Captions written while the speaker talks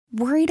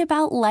Worried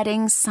about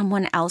letting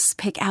someone else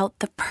pick out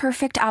the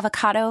perfect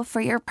avocado for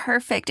your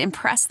perfect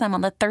impress them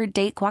on the third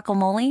date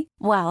guacamole?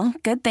 Well,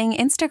 good thing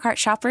Instacart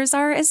shoppers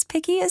are as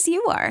picky as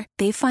you are.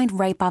 They find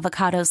ripe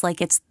avocados like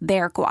it's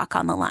their guac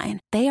on the line.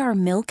 They are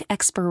milk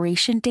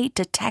expiration date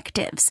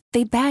detectives.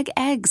 They bag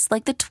eggs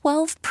like the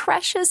 12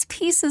 precious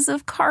pieces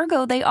of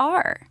cargo they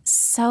are.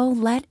 So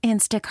let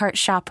Instacart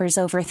shoppers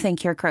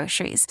overthink your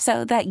groceries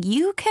so that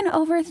you can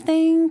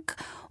overthink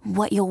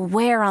what you'll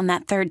wear on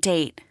that third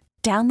date.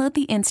 Download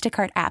the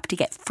Instacart app to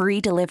get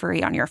free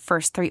delivery on your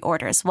first 3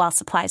 orders while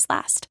supplies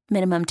last.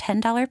 Minimum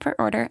 $10 per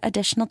order.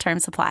 Additional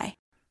terms apply.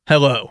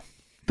 Hello.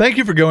 Thank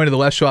you for going to the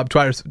Les Schwab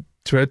Twires.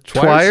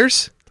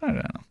 Twires? I don't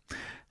know.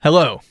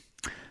 Hello.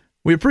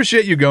 We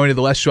appreciate you going to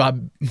the Les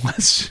Schwab.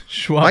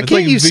 Why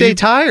can't you say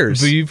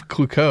tires? Vive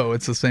Clicquot.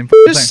 It's the same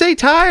Just thing. say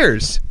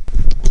tires.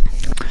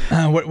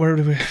 Where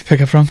did we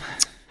pick up from?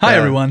 Hi,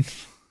 everyone.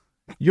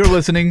 You're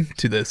listening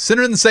to the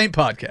Sinner and the Saint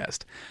podcast.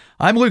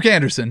 I'm Luke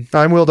Anderson.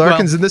 I'm Will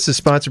Darkins, and this is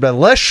sponsored by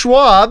Les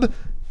Schwab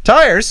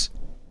Tires.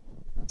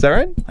 Is that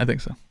right? I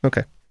think so.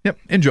 Okay. Yep.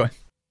 Enjoy.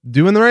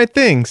 Doing the right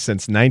thing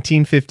since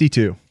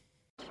 1952.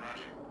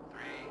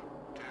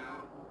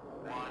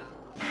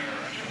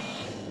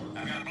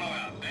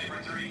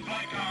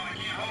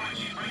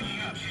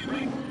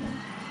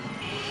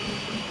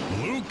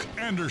 Luke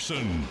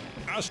Anderson,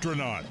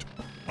 astronaut.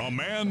 A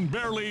man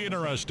barely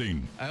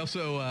interesting. I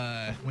also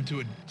went to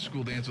a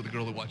school dance with a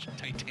girl that watched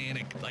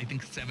Titanic, I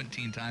think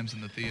 17 times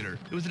in the theater.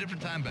 It was a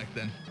different time back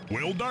then.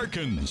 Will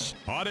Darkins,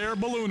 hot air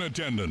balloon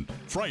attendant,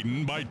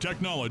 frightened by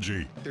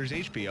technology. There's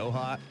HBO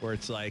Hot, where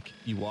it's like,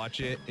 you watch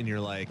it and you're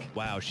like,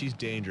 wow, she's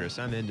dangerous.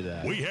 I'm into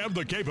that. We have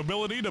the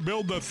capability to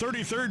build the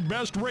 33rd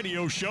best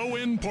radio show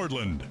in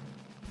Portland.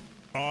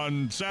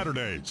 On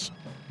Saturdays,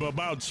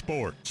 about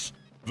sports.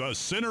 The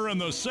Sinner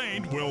and the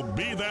Saint will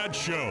be that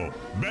show.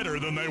 Better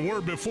than they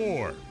were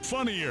before.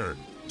 Funnier.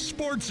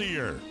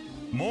 Sportsier.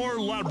 More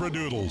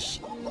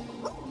labradoodles.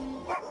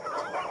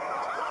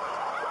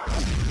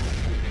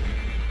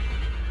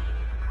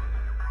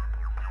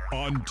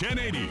 On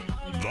 1080,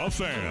 The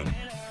Fan.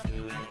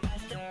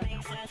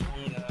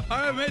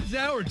 All right, it's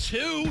hour 2.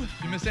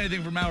 If you missed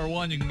anything from hour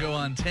 1, you can go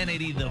on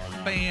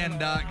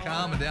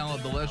 1080thefan.com and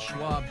download the Les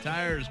Schwab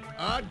Tires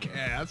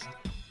podcast.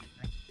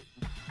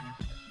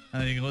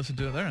 And you can listen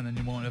to it there, and then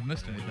you won't have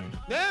missed anything.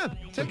 Yeah,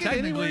 So take it anywhere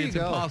technically, you it's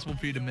go. impossible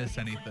for you to miss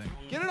anything.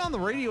 Get it on the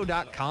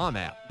radio.com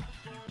app.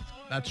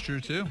 That's true,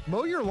 too.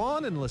 Mow your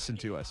lawn and listen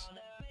to us.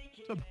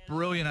 It's a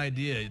brilliant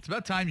idea. It's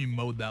about time you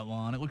mowed that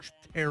lawn. It looks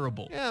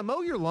terrible. Yeah,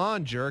 mow your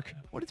lawn, jerk.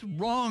 What is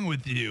wrong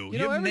with you? You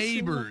know, have every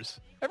neighbors.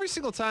 Every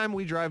single time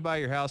we drive by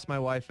your house, my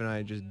wife and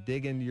I just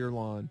dig into your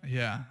lawn.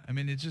 Yeah, I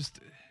mean, it's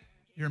just,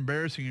 you're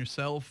embarrassing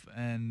yourself,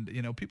 and,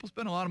 you know, people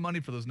spend a lot of money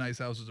for those nice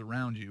houses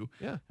around you.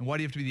 Yeah. And why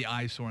do you have to be the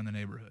eyesore in the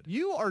neighborhood?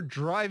 You are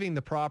driving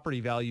the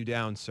property value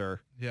down, sir.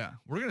 Yeah,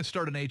 we're going to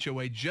start an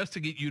HOA just to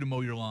get you to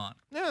mow your lawn.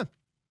 Yeah.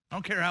 I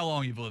don't care how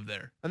long you've lived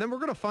there. And then we're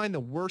going to find the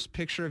worst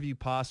picture of you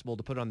possible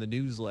to put on the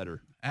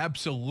newsletter.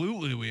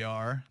 Absolutely we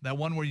are. That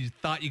one where you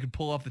thought you could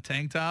pull off the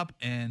tank top,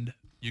 and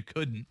you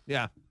couldn't.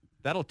 Yeah.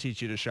 That'll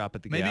teach you to shop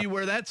at the Maybe Gap. you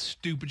wear that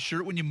stupid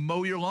shirt when you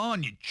mow your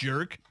lawn, you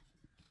jerk.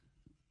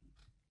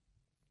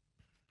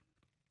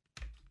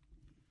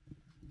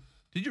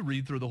 Did you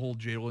read through the whole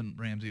Jalen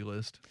Ramsey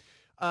list?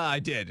 I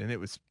did, and it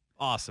was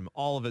awesome.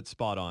 All of it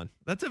spot on.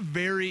 That's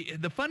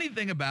the funny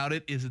thing about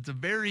it is it's a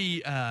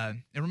very, it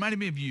reminded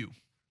me of you.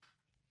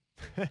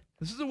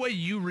 This is the way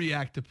you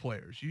react to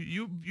players.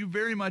 You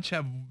very much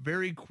have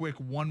very quick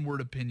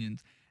one-word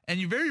opinions, and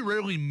you very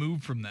rarely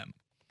move from them.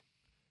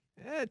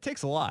 It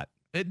takes a lot.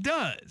 It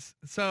does.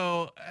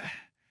 So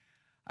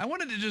I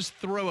wanted to just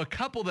throw a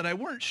couple that I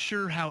weren't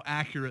sure how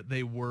accurate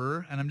they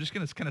were, and I'm just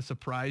going to kind of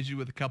surprise you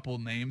with a couple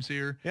of names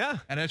here. Yeah.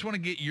 And I just want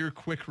to get your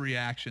quick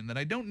reaction that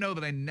I don't know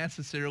that I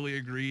necessarily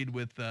agreed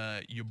with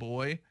your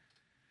boy.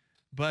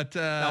 But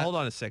Now, hold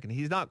on a second.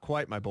 He's not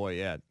quite my boy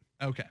yet.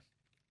 Okay.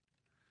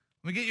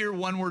 Let me get your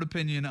one-word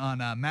opinion on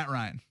Matt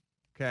Ryan.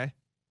 Okay.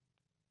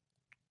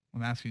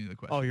 I'm asking you the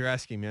question. Oh, you're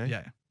asking me?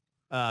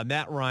 Yeah.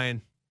 Matt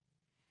Ryan,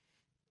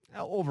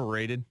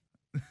 overrated.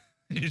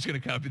 You're just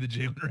going to copy the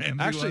Jalen Ramsey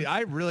Actually, one?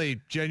 I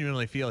really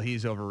genuinely feel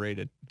he's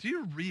overrated. Do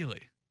you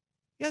really?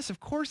 Yes,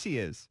 of course he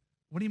is.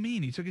 What do you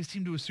mean? He took his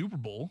team to a Super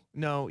Bowl.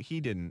 No, he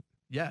didn't.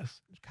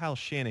 Yes. Kyle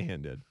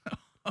Shanahan did.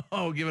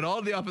 Oh, give it all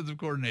to the offensive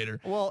coordinator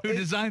Well, who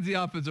designs the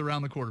offense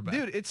around the quarterback.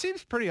 Dude, it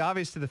seems pretty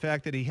obvious to the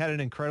fact that he had an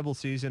incredible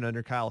season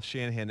under Kyle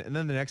Shanahan, and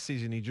then the next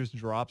season he just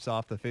drops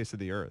off the face of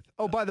the earth.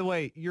 Oh, by the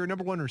way, your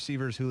number one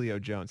receiver is Julio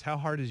Jones. How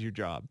hard is your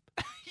job?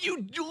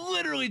 You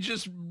literally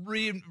just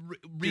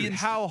Dude,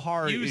 how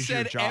hard is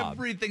your job? You said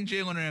everything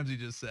Jalen Ramsey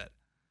just said.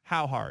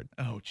 How hard?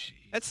 Oh, gee.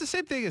 That's the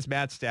same thing as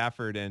Matt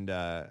Stafford and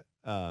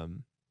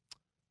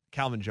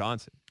Calvin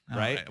Johnson,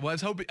 right? Well,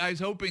 I was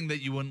hoping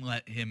that you wouldn't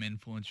let him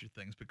influence your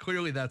things, but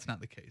clearly that's not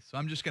the case. So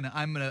I'm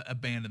gonna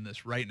abandon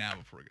this right now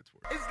before it gets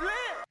worse. It's lit.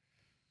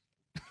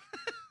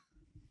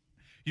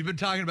 You've been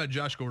talking about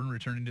Josh Gordon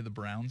returning to the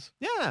Browns.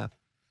 Yeah.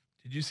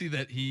 Did you see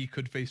that he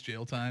could face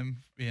jail time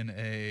in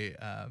a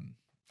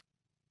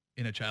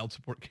in a child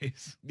support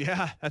case.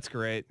 Yeah, that's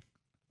great.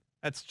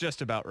 That's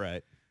just about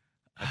right,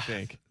 I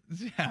think.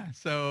 Yeah.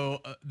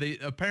 So they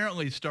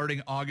apparently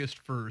starting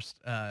August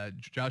 1st,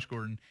 Josh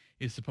Gordon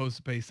is supposed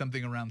to pay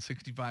something around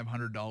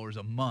 $6,500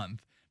 a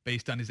month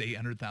based on his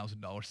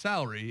 $800,000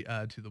 salary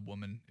to the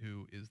woman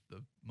who is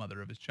the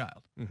mother of his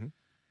child. Mm-hmm.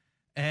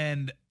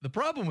 And the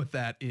problem with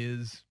that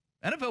is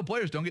NFL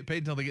players don't get paid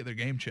until they get their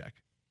game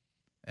check.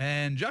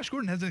 And Josh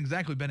Gordon hasn't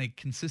exactly been a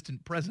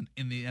consistent presence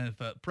in the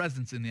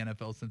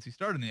NFL since he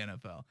started in the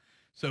NFL.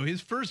 So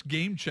his first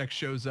game check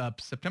shows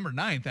up September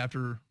 9th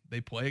after they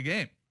play a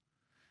game.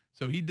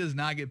 So he does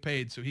not get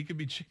paid. So he could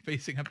be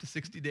facing up to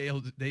 60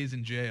 days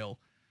in jail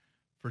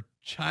for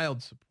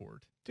child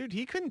support. Dude,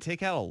 he couldn't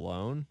take out a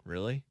loan,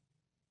 really?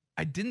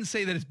 I didn't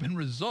say that it's been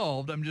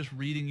resolved. I'm just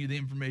reading you the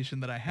information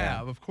that I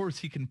have. Yeah. Of course,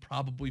 he can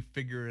probably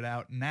figure it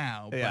out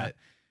now. Yeah. But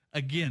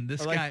again,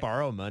 this Or guy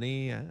borrow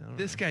money. I don't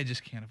this know. guy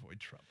just can't avoid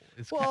trouble.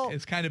 Well-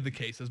 It's kind of the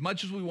case. As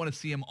much as we want to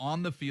see him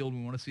on the field,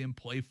 we want to see him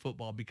play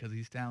football because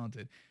he's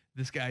talented.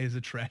 This guy is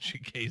a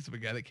tragic case of a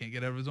guy that can't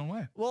get out of his own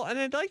way. Well, and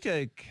I'd like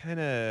to kind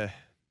of,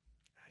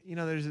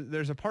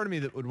 there's a part of me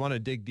that would want to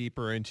dig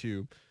deeper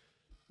into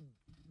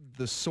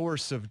the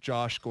source of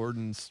Josh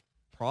Gordon's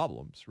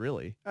problems,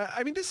 really.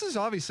 I mean, this is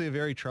obviously a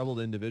very troubled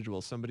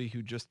individual, somebody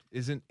who just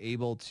isn't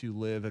able to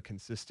live a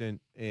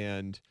consistent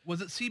and...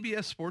 Was it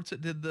CBS Sports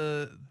that did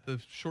the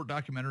short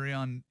documentary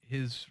on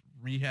his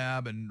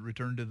rehab and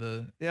return to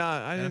the... Yeah,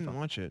 I didn't NFL?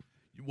 watch it.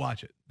 You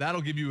watch it.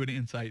 That'll give you an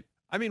insight.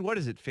 I mean, what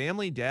is it?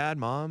 Family, dad,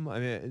 mom? I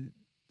mean,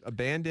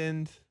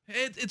 abandoned?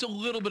 It's a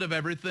little bit of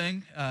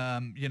everything.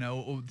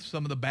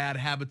 Some of the bad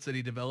habits that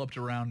he developed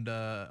around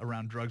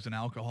drugs and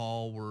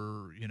alcohol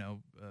were,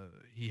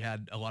 he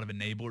had a lot of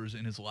enablers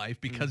in his life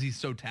because he's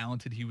so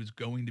talented. He was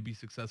going to be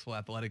successful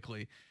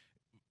athletically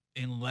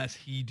unless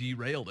he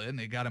derailed it, and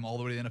they got him all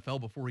the way to the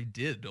NFL before he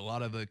did. A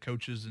lot of the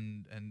coaches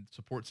and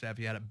support staff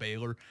he had at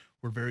Baylor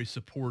were very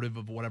supportive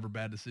of whatever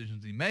bad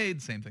decisions he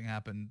made. Same thing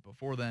happened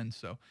before then.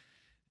 So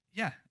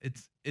yeah,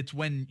 it's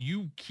when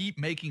you keep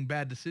making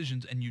bad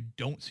decisions and you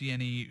don't see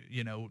any,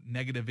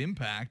 negative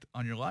impact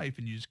on your life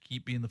and you just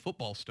keep being the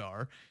football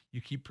star,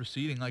 you keep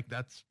proceeding like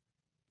that's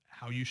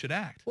how you should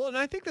act. Well, and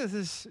I think that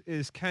this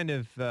is kind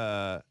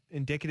of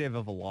indicative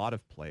of a lot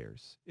of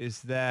players,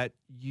 is that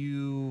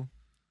you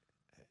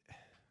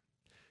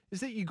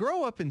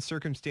grow up in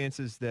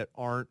circumstances that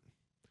aren't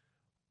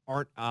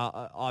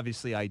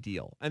obviously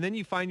ideal. And then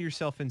you find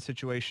yourself in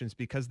situations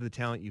because of the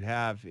talent you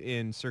have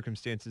in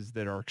circumstances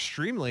that are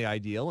extremely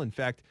ideal. In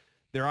fact,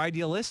 they're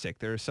idealistic.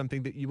 They're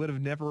something that you would have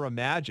never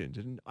imagined.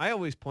 And I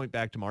always point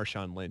back to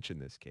Marshawn Lynch in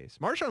this case.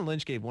 Marshawn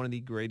Lynch gave one of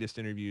the greatest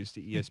interviews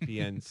to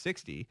ESPN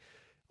 60.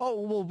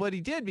 Oh, well, what he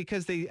did,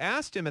 because they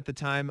asked him at the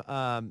time,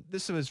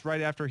 this was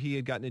right after he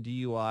had gotten a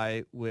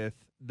DUI with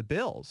the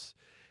Bills.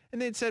 And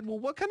they'd said, well,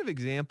 what kind of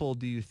example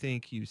do you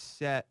think you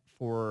set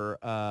for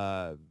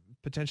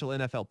potential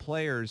NFL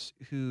players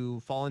who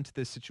fall into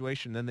this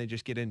situation and then they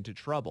just get into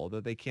trouble,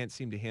 that they can't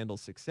seem to handle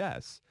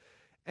success?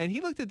 And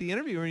he looked at the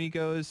interviewer and he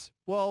goes,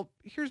 well,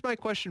 here's my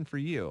question for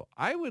you.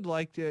 I would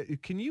like to,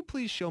 can you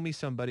please show me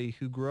somebody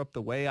who grew up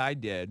the way I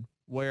did,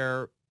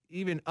 where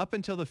even up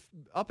until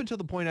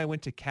the point I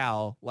went to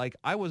Cal, like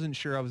I wasn't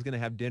sure I was going to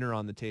have dinner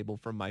on the table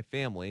from my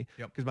family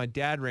because my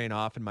dad ran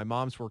off and my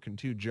mom's working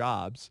 2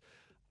 jobs.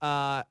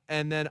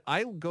 And then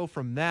I go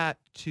from that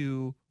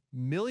to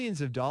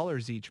millions of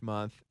dollars each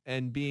month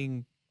and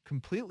being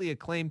completely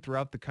acclaimed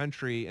throughout the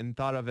country and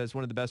thought of as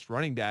one of the best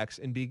running backs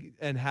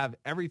and have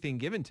everything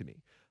given to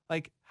me.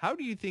 Like, how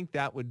do you think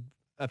that would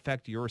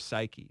affect your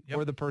psyche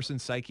or the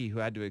person's psyche who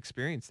had to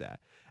experience that?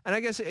 And I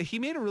guess he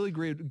made a really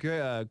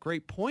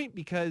great point,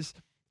 because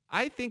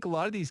I think a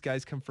lot of these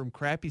guys come from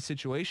crappy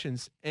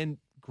situations and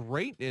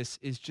greatness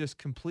is just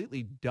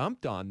completely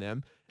dumped on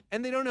them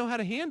and they don't know how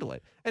to handle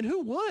it. And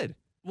who would?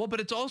 Well,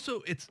 but it's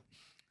also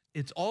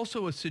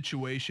a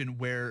situation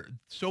where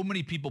so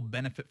many people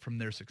benefit from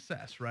their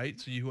success, right?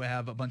 So you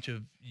have a bunch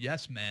of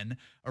yes men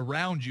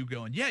around you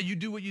going, yeah, you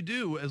do what you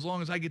do as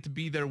long as I get to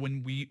be there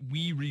when we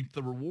reap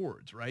the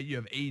rewards, right? You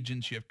have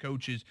agents, you have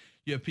coaches,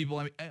 you have people.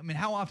 I mean,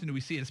 how often do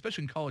we see it,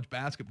 especially in college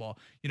basketball?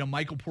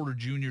 Michael Porter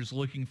Jr. is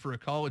looking for a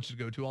college to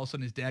go to. All of a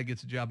sudden his dad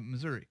gets a job at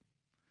Missouri.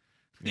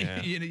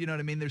 Yeah. You know what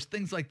I mean? There's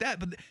things like that.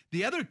 But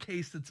the other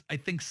case that's, I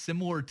think,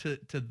 similar to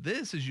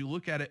this is you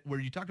look at it where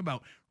you talk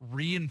about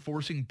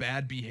reinforcing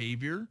bad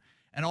behavior.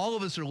 And all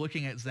of us are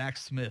looking at Zach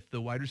Smith,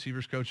 the wide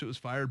receivers coach that was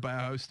fired by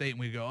Ohio State. And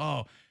we go,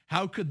 oh,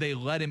 how could they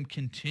let him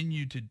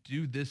continue to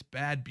do this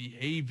bad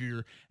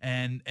behavior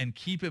and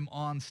keep him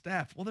on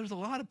staff? Well, there's a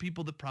lot of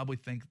people that probably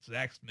think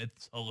Zach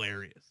Smith's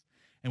hilarious.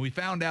 And we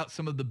found out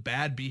some of the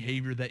bad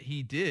behavior that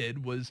he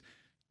did was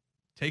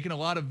taking a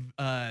lot of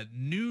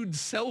nude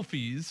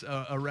selfies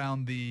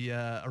around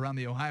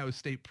the Ohio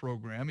State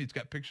program. He's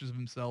got pictures of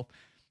himself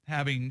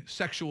having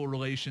sexual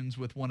relations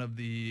with one of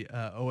the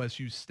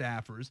OSU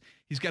staffers.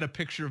 He's got a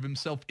picture of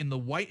himself in the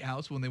White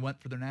House when they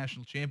went for their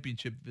national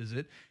championship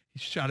visit. He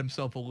shot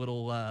himself a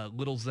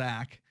little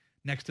Zach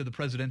next to the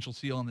presidential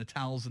seal and the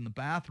towels in the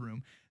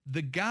bathroom.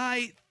 The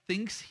guy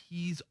thinks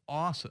he's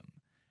awesome.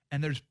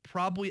 And there's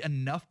probably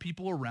enough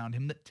people around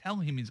him that tell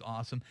him he's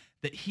awesome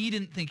that he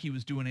didn't think he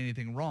was doing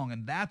anything wrong.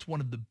 And that's one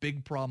of the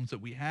big problems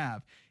that we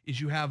have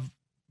is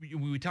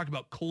we talk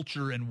about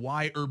culture and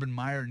why Urban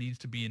Meyer needs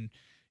to be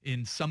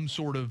in some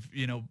sort of,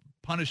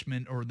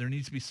 punishment, or there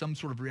needs to be some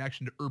sort of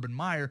reaction to Urban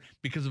Meyer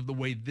because of the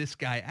way this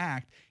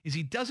guy is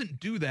he doesn't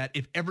do that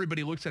if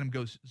everybody looks at him and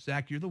goes,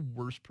 Zach, you're the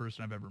worst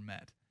person I've ever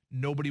met.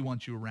 Nobody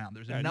wants you around.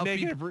 There's enough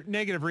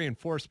negative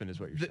reinforcement is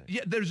what you're saying.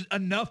 Yeah, there's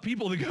enough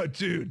people that go,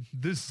 dude,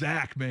 this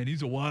Zach, man,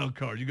 he's a wild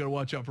card. You got to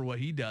watch out for what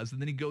he does.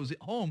 And then he goes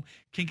home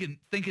thinking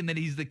that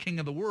he's the king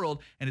of the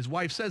world, and his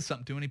wife says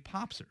something to him, and he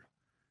pops her.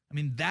 I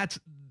mean,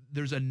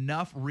 there's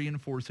enough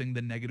reinforcing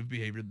the negative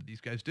behavior that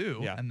these guys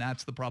do, and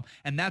that's the problem.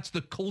 And that's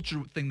the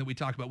culture thing that we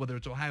talk about, whether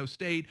it's Ohio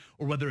State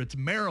or whether it's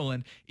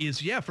Maryland,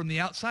 is, from the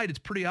outside, it's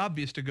pretty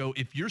obvious to go,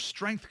 if your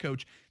strength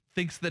coach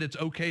thinks that it's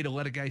okay to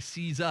let a guy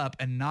seize up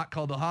and not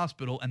call the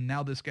hospital and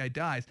now this guy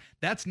dies,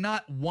 that's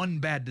not one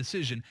bad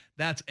decision.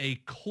 That's a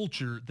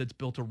culture that's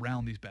built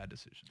around these bad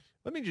decisions.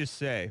 Let me just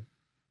say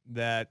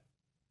that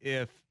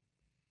if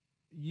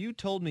you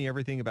told me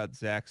everything about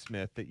Zach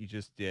Smith that you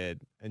just did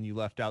and you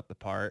left out the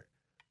part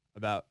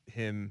about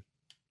him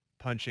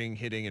punching,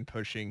 hitting, and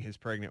pushing his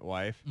pregnant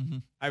wife,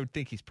 I would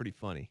think he's pretty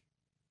funny.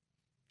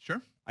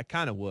 Sure. I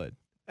kind of would.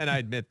 And I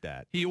admit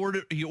that. He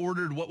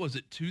ordered, what was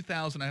it,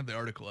 2,000? I have the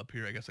article up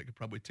here. I guess I could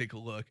probably take a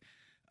look.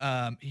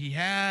 He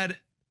had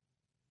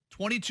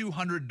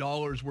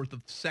 $2,200 worth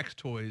of sex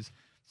toys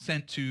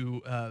sent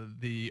to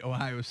the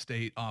Ohio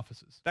State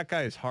offices. That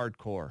guy is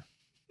hardcore.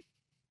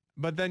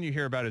 But then you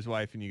hear about his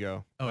wife and you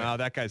go, wow,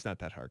 that guy's not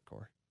that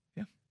hardcore.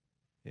 Yeah.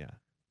 Yeah.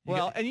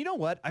 Well, and you know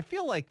what? I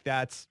feel like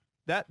that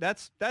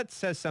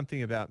says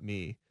something about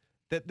me,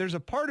 that there's a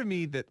part of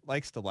me that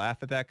likes to laugh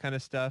at that kind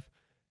of stuff.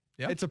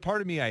 Yeah. It's a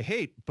part of me I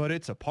hate, but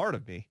it's a part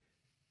of me.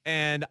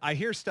 And I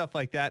hear stuff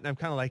like that and I'm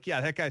kind of like,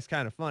 yeah, that guy's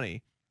kind of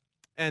funny.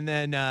 And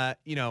then,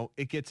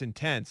 it gets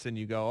intense and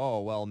you go,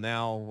 oh, well,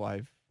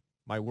 now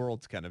my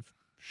world's kind of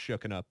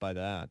shooken up by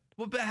that.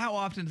 Well, but how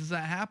often does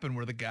that happen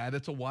where the guy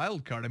that's a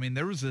wild card? I mean,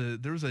 there was a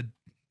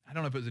I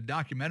don't know if it was a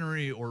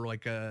documentary or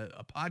like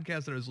a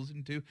podcast that I was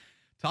listening to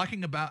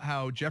talking about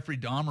how Jeffrey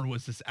Dahmer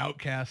was this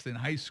outcast in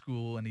high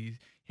school and he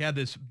had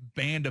this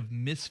band of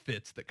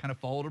misfits that kind of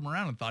followed him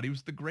around and thought he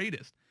was the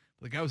greatest.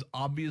 But the guy was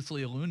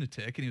obviously a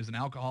lunatic and he was an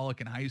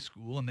alcoholic in high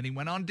school, and then he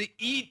went on to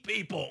eat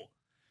people.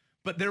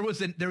 But there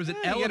was an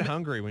element. You get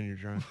hungry when you're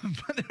drunk.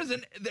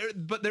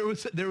 But there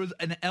was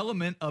an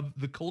element of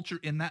the culture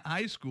in that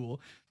high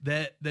school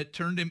that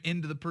turned him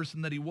into the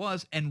person that he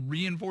was and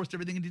reinforced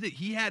everything he did.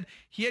 He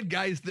had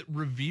guys that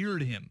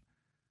revered him.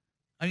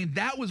 I mean,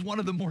 that was one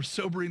of the more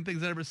sobering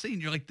things I've ever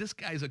seen. You're like, this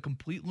guy's a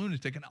complete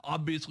lunatic, and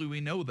obviously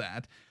we know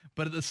that.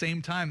 But at the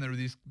same time, there were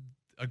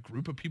a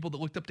group of people that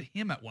looked up to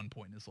him at one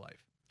point in his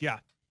life. Yeah,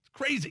 it's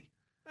crazy.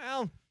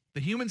 Well,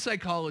 the human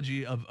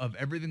psychology of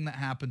everything that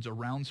happens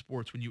around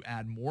sports when you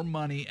add more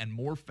money and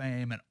more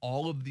fame and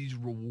all of these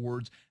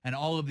rewards and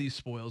all of these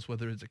spoils,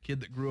 whether it's a kid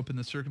that grew up in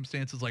the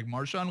circumstances like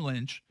Marshawn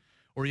Lynch,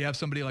 or you have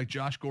somebody like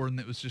Josh Gordon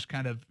that was just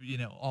kind of,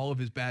 all of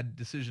his bad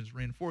decisions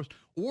reinforced,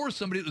 or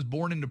somebody that was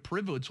born into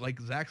privilege like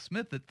Zach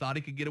Smith that thought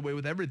he could get away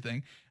with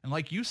everything. And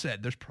like you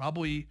said, there's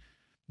probably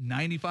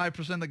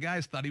 95% of the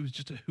guys thought he was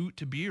just a hoot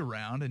to be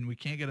around, and we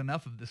can't get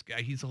enough of this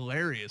guy. He's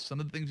hilarious.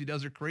 Some of the things he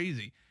does are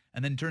crazy.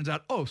 And then turns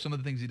out, some of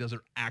the things he does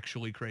are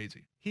actually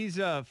crazy. He's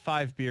a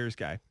 5 beers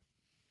guy.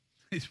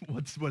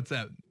 What's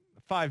that?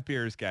 5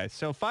 beers guy.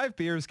 So 5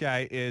 beers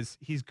guy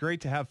he's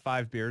great to have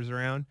 5 beers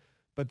around,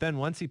 but then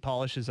once he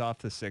polishes off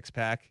the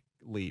 6-pack,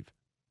 leave.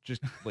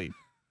 Just leave.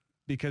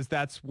 Because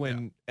that's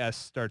when S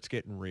starts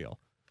getting real.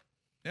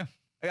 Yeah.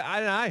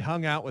 I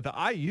hung out with,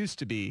 I used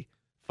to be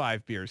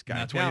 5 beers guy.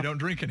 And that's why you don't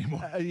drink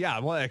anymore. Yeah,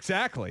 well,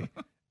 exactly.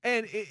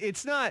 And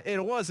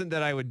it wasn't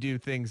that I would do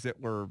things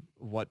that were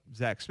what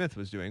Zach Smith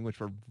was doing, which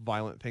were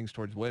violent things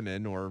towards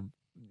women or,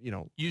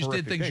 you just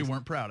did things you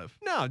weren't proud of.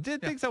 No,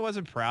 things I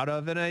wasn't proud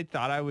of. And I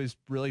thought I was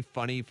really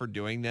funny for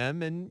doing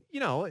them. And,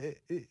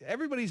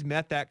 everybody's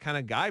met that kind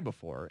of guy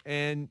before.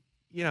 And,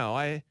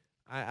 I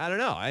don't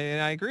know. I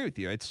agree with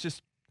you. It's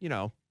just,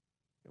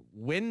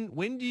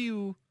 when do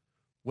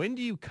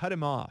you cut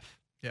him off?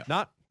 Yeah.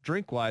 Not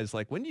drink wise.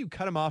 Like, when do you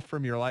cut him off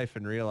from your life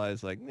and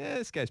realize like,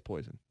 this guy's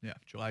poison? Yeah.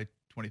 July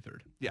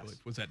 23rd. Yes.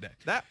 Was that day.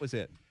 That was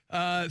it.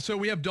 So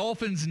we have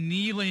Dolphins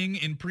kneeling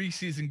in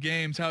preseason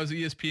games. How is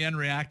ESPN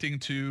reacting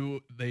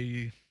to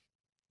is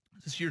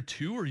this year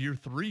 2 or year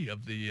 3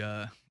 of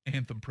the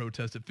anthem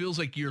protest? It feels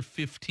like year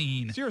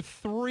 15. It's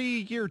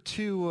year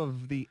 2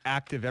 of the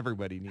active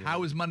everybody kneeling.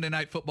 How is Monday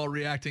Night Football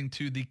reacting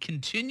to the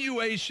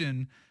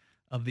continuation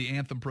of the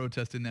anthem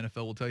protest in the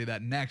NFL? We'll tell you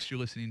that next. You're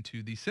listening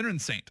to the Sinner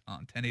and Saint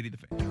on 1080 The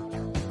Fan.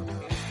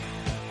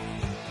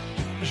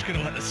 I'm just going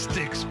to let the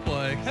Sticks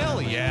play. Hell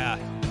yeah.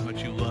 How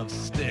much you love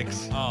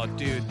Sticks. Oh,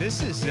 dude,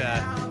 this is... You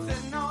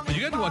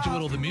got to watch a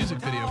little of the music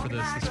video for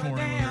this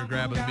morning when we were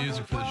grabbing the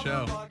music for the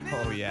show.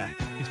 Oh, yeah.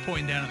 He's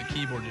pointing down at the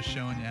keyboard just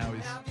showing you how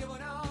he's...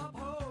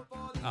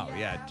 Oh,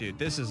 yeah, dude.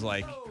 This is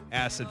like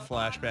Acid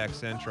Flashback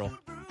Central.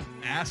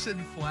 Acid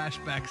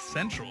Flashback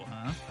Central,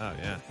 huh? Oh,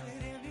 yeah.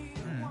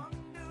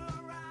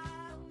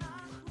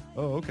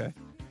 Oh, okay.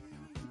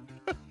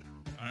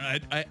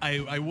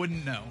 I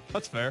wouldn't know.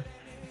 That's fair.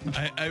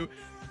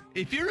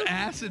 If your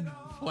acid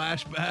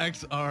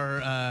flashbacks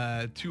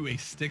are to a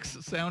Styx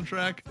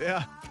soundtrack,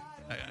 Yeah.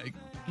 I can't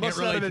Must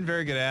not relate. have been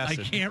very good I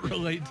acid. can't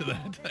relate to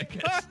that, I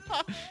guess.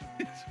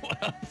 That's what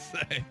I'll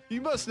say.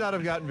 You must not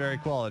have gotten very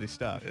quality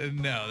stuff.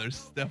 No,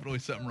 there's definitely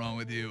something wrong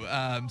with you.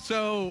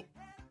 So,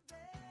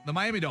 the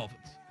Miami Dolphins.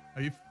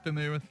 Are you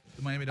familiar with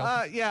the Miami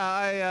Dolphins?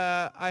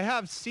 Yeah, I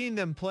have seen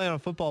them play on a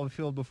football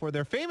field before.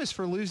 They're famous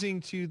for losing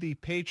to the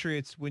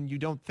Patriots when you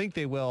don't think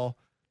they will,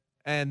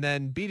 and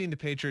then beating the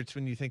Patriots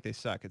when you think they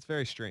suck. It's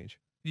very strange.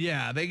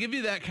 Yeah, they give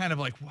you that kind of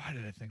like, why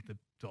did I think the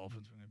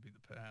Dolphins were going to beat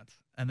the Pats?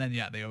 And then,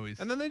 yeah, they always...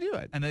 And then they do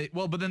it.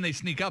 But then they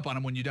sneak up on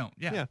them when you don't.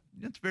 Yeah.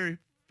 That's very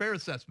fair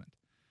assessment.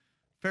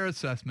 Fair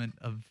assessment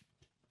of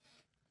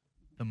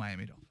the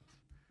Miami Dolphins.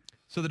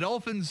 So the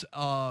Dolphins,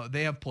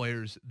 they have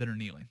players that are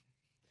kneeling.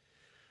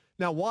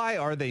 Now, why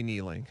are they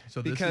kneeling?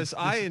 So because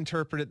I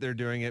interpret it they're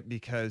doing it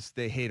because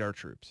they hate our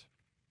troops.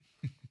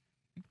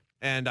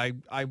 And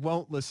I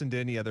won't listen to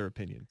any other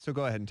opinion. So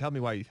go ahead and tell me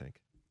why you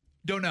think.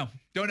 Don't know.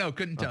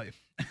 Couldn't tell you.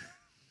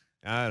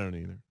 I don't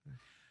either.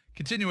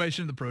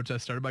 Continuation of the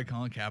protest started by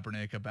Colin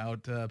Kaepernick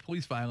about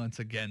police violence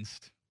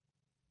against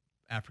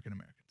African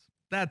Americans.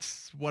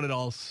 That's what it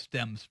all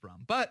stems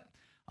from. But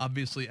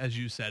obviously, as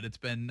you said, it's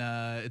been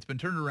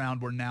turned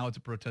around where now it's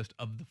a protest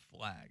of the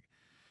flag.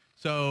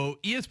 So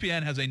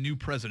ESPN has a new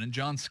president.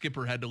 John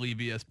Skipper had to leave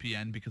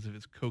ESPN because of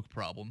his coke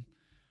problem,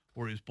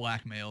 or he was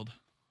blackmailed,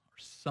 or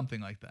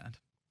something like that.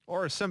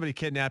 Or somebody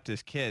kidnapped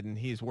his kid, and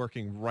he's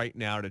working right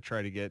now to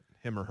try to get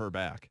him or her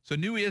back. So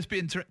new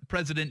ESPN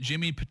president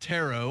Jimmy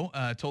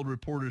Pitaro told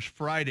reporters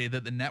Friday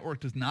that the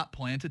network does not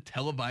plan to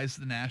televise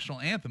the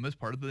national anthem as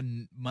part of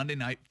the Monday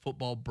Night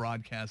Football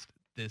broadcast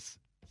this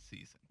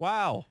season.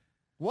 Wow.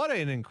 What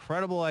an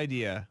incredible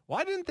idea.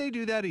 Why didn't they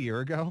do that a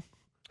year ago?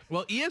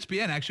 Well,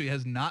 ESPN actually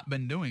has not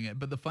been doing it,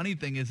 but the funny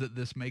thing is that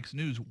this makes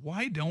news.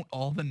 Why don't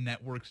all the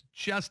networks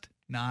just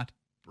not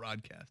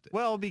broadcast it?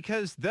 Well,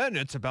 because then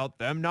it's about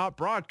them not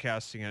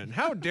broadcasting it. And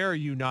how dare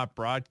you not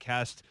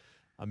broadcast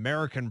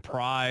American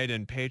pride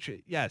and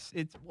patriot? Yes,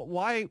 it's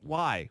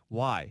why?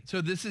 So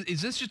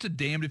is this just a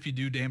damned if you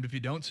do, damned if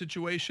you don't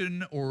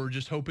situation, or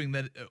just hoping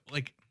that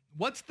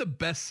what's the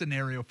best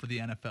scenario for the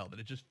NFL? That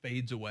it just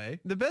fades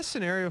away? The best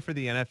scenario for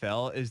the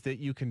NFL is that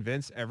you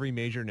convince every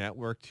major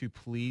network to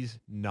please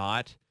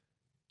not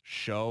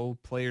show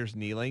players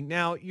kneeling.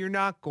 Now, you're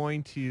not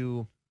going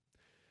to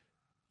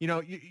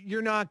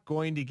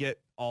get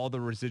all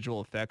the residual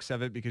effects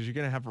of it because you're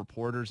going to have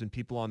reporters and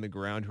people on the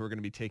ground who are going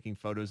to be taking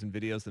photos and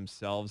videos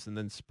themselves and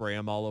then spray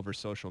them all over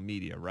social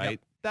media, right? Yep.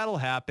 That'll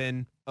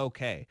happen.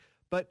 Okay.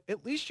 But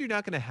at least you're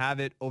not going to have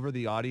it over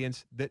the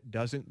audience that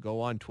doesn't go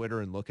on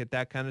Twitter and look at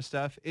that kind of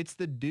stuff. It's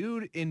the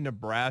dude in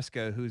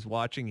Nebraska who's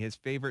watching his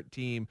favorite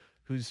team,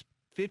 who's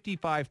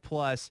 55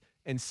 plus,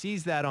 and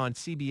sees that on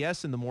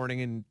CBS in the morning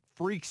and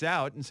freaks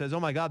out and says, oh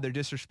my God, they're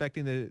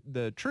disrespecting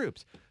the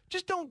troops.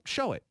 Just don't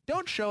show it.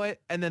 Don't show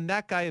it. And then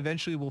that guy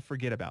eventually will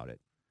forget about it.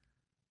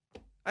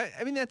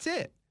 I mean, that's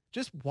it.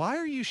 Just why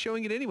are you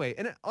showing it anyway?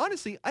 And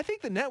honestly, I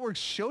think the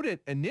networks showed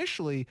it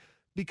initially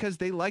because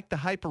they liked the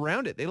hype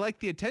around it. They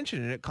liked the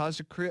attention, and it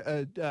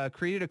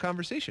created a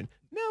conversation.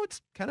 Now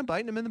it's kind of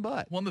biting them in the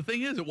butt. Well, and the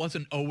thing is, it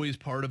wasn't always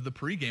part of the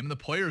pregame. The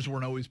players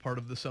weren't always part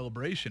of the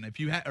celebration. If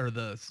you had, or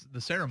the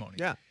ceremony.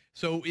 Yeah.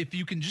 So if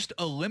you can just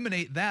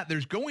eliminate that,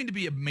 there's going to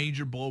be a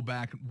major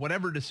blowback,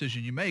 whatever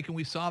decision you make. And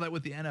we saw that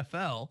with the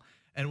NFL.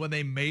 And when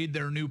they made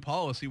their new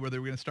policy where they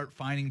were going to start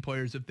fining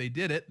players if they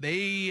did it,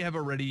 they have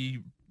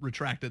already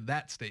retracted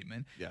that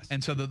statement. Yes.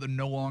 And so that they're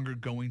no longer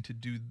going to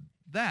do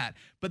that.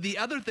 But the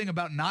other thing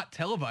about not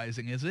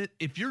televising is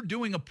if you're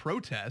doing a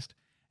protest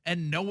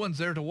and no one's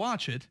there to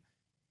watch it,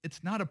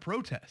 it's not a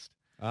protest.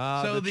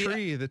 So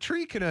the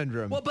tree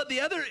conundrum. Well, but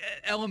the other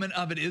element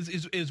of it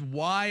is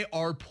why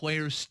are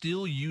players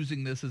still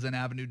using this as an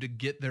avenue to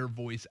get their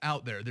voice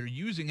out there? They're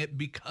using it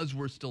because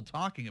we're still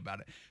talking about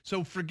it.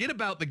 So forget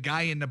about the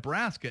guy in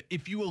Nebraska.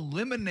 If you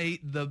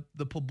eliminate the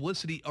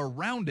publicity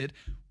around it,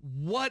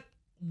 what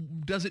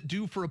does it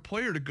do for a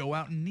player to go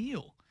out and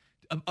kneel?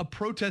 A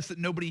protest that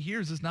nobody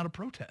hears is not a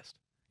protest.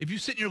 If you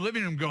sit in your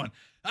living room going,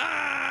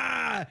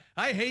 I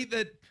hate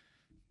that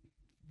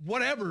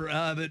whatever,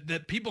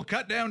 that people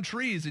cut down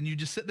trees, and you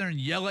just sit there and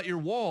yell at your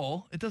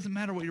wall, it doesn't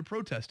matter what your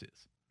protest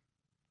is.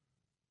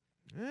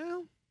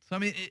 Well, so I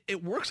mean,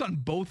 it works on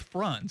both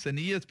fronts, and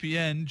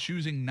ESPN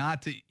choosing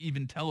not to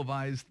even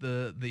televise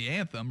the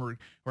anthem, or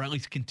at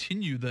least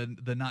continue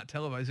the not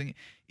televising,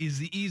 is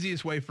the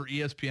easiest way for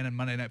ESPN and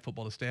Monday Night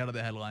Football to stay out of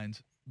the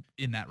headlines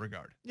in that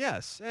regard.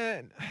 Yes,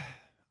 and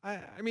I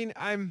mean,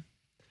 I'm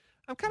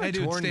kind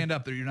of torn. Stand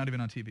up there. You're not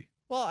even on TV.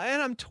 Well,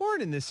 and I'm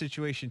torn in this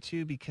situation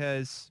too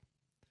because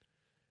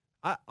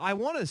I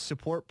want to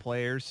support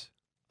players.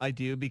 I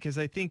do, because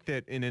I think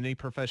that in any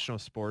professional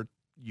sport,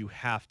 you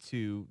have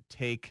to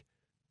take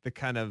the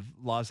kind of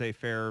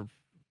laissez-faire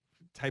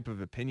type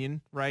of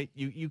opinion, right?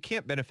 You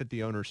can't benefit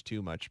the owners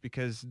too much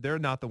because they're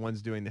not the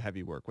ones doing the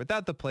heavy work.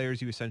 Without the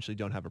players, you essentially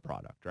don't have a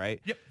product, right?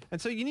 Yep.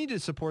 And so you need to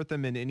support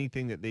them in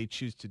anything that they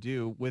choose to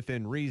do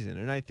within reason.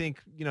 And I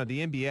think, the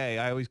NBA,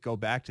 I always go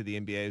back to the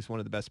NBA as one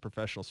of the best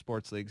professional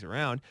sports leagues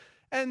around.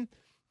 And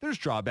there's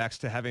drawbacks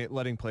to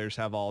letting players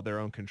have all their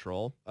own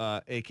control,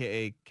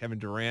 aka Kevin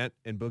Durant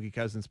and Boogie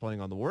Cousins playing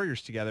on the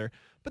Warriors together.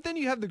 But then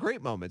you have the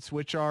great moments,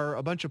 which are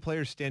a bunch of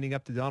players standing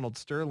up to Donald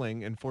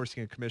Sterling and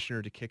forcing a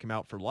commissioner to kick him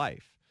out for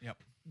life. Yep.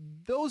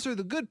 Those are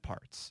the good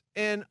parts.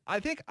 And I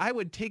think I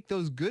would take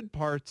those good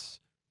parts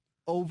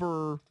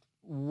over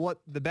what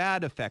the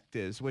bad effect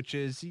is, which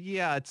is,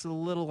 it's a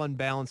little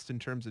unbalanced in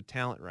terms of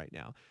talent right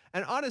now.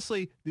 And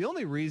honestly, the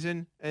only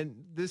reason, and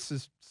this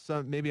is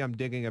maybe I'm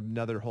digging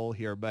another hole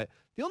here, but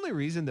the only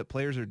reason that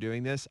players are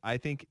doing this, I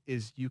think,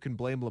 is you can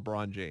blame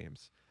LeBron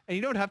James. And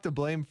you don't have to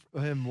blame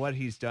him what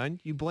he's done.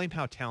 You blame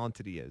how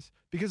talented he is.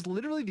 Because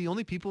literally the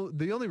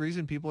only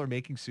reason people are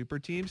making super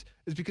teams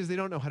is because they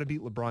don't know how to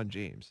beat LeBron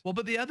James. Well,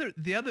 but the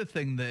other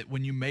thing that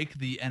when you make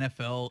the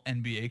NFL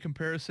NBA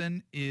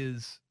comparison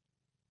is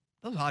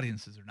those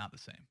audiences are not the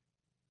same.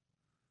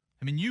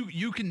 I mean,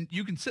 you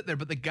can sit there,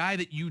 but the guy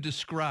that you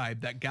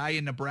described, that guy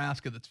in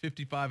Nebraska that's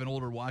 55 and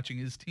older watching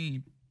his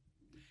team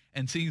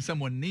and seeing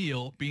someone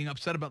kneel, being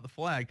upset about the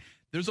flag,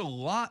 there's a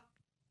lot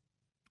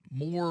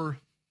more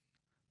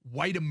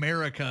white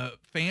America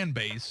fan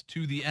base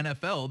to the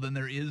NFL than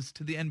there is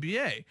to the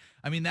NBA.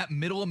 I mean, that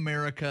middle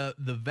America,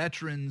 the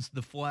veterans,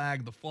 the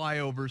flag, the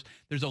flyovers,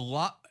 there's a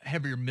lot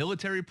heavier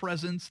military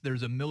presence.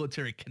 There's a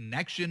military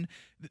connection.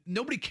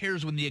 Nobody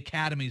cares when the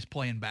academy's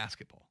playing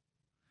basketball.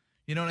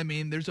 You know what I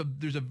mean? There's a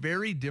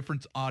very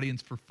different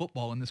audience for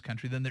football in this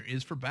country than there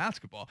is for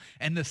basketball.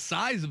 And the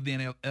size of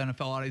the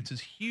NFL audience is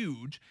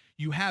huge.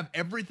 You have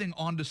everything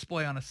on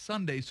display on a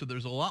Sunday, so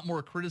there's a lot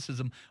more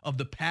criticism of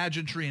the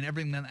pageantry and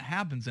everything that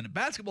happens in it.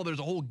 Basketball, there's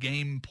a whole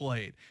game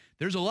played.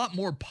 There's a lot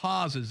more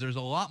pauses. There's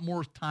a lot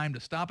more time to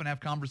stop and have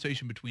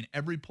conversation between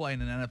every play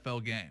in an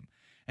NFL game.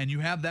 And you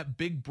have that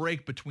big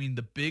break between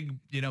the big,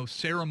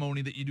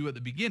 ceremony that you do at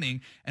the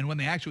beginning and when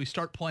they actually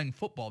start playing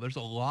football. There's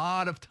a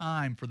lot of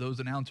time for those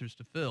announcers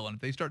to fill. And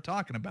if they start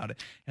talking about it,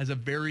 it has a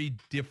very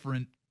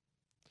different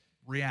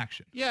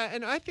reaction. Yeah,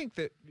 and I think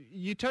that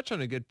you touch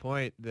on a good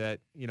point that,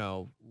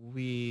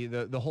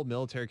 the whole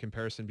military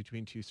comparison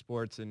between two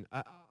sports. And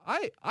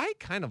I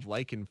kind of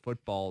liken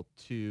football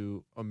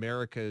to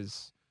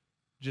America's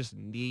just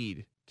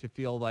need to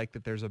feel like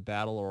that there's a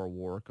battle or a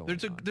war going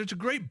on. There's a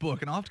great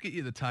book, and I'll have to get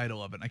you the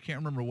title of it. And I can't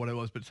remember what it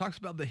was, but it talks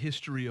about the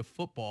history of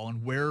football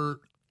and where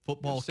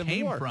football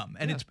came from.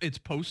 And it's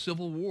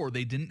post-Civil War.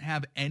 They didn't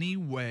have any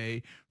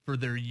way for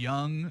their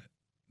young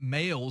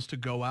males to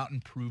go out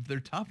and prove their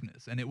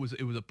toughness. And it was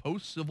a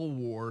post-Civil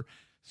War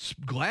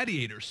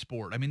gladiator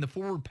sport. I mean, the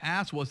forward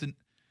pass wasn't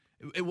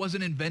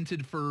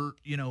invented for,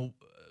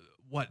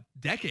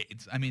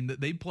 decades. I mean,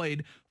 they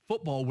played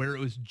football where it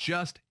was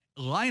just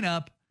line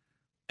up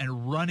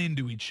and run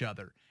into each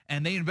other.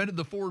 And they invented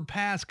the forward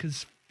pass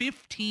because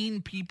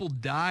 15 people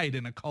died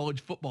in a college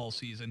football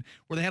season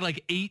where they had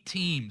like 8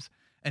 teams.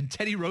 And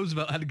Teddy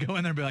Roosevelt had to go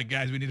in there and be like,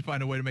 guys, we need to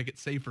find a way to make it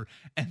safer.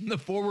 And the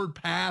forward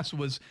pass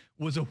was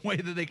a way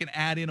that they can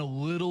add in a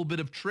little bit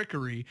of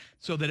trickery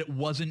so that it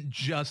wasn't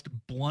just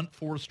blunt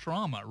force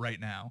trauma right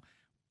now.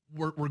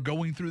 We're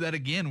going through that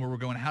again where we're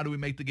going, how do we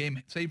make the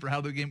game safer? How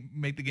do we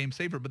make the game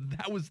safer? But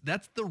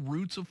that's the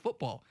roots of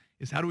football,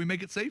 is how do we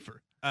make it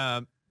safer?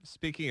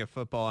 Speaking of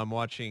football, I'm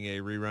watching a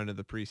rerun of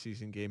the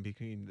preseason game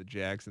between the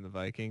Jags and the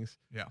Vikings.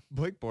 Yeah.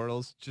 Blake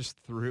Bortles just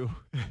threw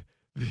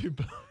the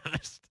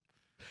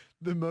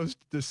most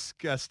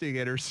disgusting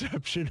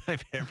interception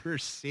I've ever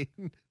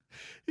seen.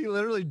 He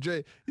literally,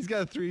 he's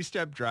got a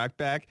 3-step drop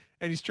back,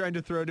 and he's trying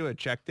to throw to a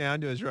check down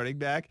to his running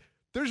back.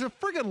 There's a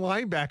friggin'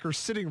 linebacker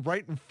sitting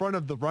right in front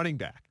of the running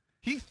back.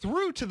 He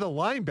threw to the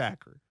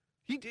linebacker.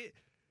 He did.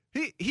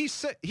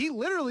 He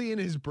literally in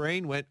his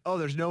brain went, oh,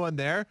 there's no one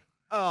there.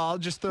 Oh, I'll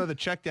just throw the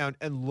check down,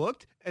 and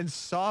looked and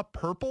saw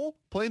purple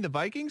playing the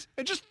Vikings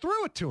and just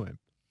threw it to him.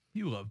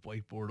 You love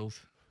Blake Bortles.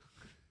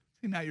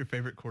 Is he not your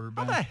favorite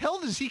quarterback? How the hell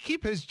does he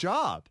keep his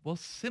job? Well,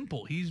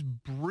 simple. He's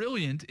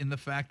brilliant in the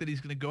fact that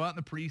he's going to go out in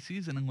the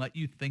preseason and let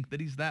you think that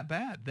he's that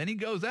bad. Then he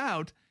goes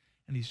out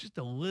and he's just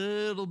a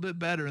little bit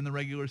better in the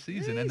regular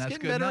season, and that's good enough. It's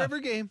getting better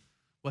every game.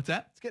 What's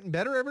that? It's getting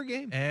better every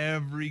game.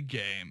 Every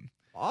game.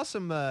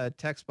 Awesome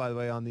text, by the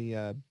way, on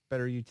the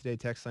Better You Today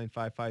text line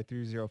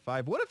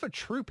 55305. What if a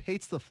troop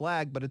hates the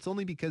flag, but it's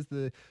only because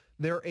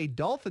they're a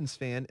Dolphins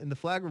fan and the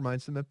flag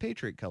reminds them of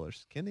Patriot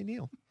colors? Can they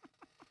kneel?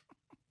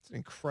 It's an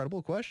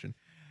incredible question.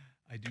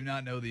 I do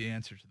not know the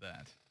answer to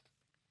that.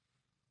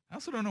 I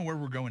also don't know where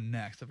we're going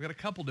next. I've got a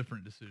couple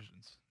different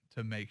decisions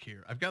to make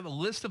here. I've got the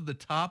list of the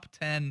top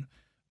 10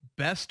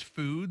 best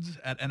foods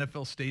at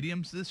NFL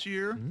stadiums this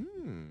year,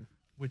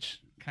 which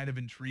kind of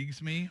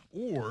intrigues me.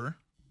 Or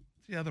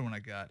the other one I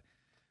got.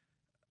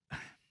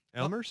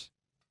 Elmer's?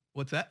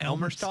 What's that?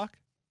 Elmer's talk?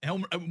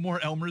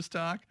 More Elmer's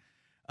talk.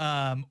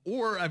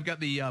 Or I've got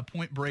the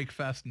Point Break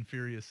Fast and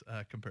Furious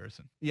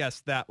comparison.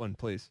 Yes, that one,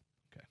 please.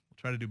 Okay. We'll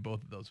try to do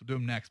both of those. We'll do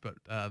them next, but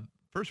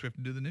first we have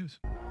to do the news.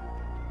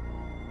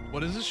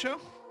 What is this show?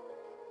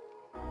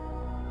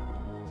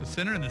 The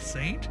Sinner and the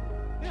Saint?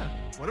 Yeah.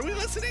 What are we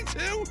listening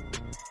to?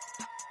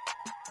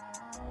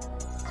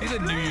 See the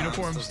new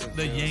uniforms,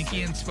 the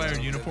Yankee-inspired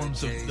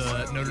uniforms of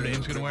the Notre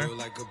Dame's gonna wear?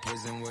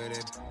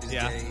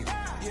 Yeah.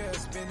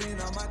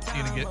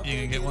 You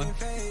gonna get one?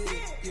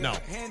 No.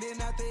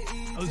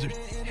 Those are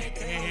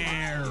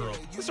terrible.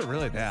 Those are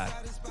really bad.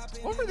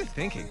 What were they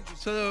thinking?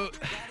 So,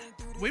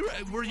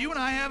 were you and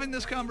I having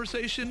this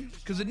conversation?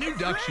 Because the new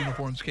Ducks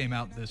uniforms came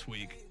out this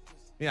week,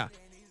 Yeah.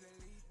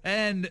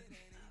 and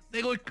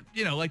they look,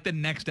 like the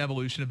next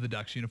evolution of the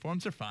Ducks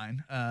uniforms. They're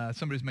fine.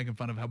 Somebody's making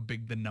fun of how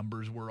big the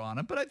numbers were on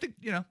them, but I think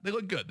they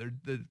look good.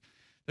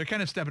 They're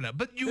kind of stepping up.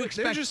 But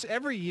They're just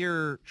every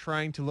year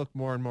trying to look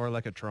more and more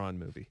like a Tron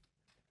movie.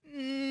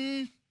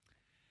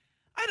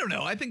 I don't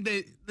know. I think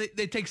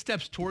they take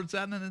steps towards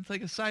that, and then it's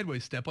like a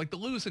sideways step. Like the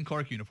Lewis and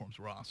Clark uniforms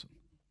were awesome.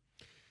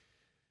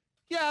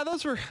 Yeah,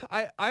 those were.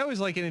 I always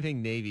like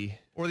anything Navy.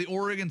 Or the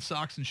Oregon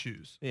socks and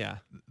shoes. Yeah.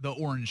 The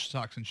orange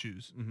socks and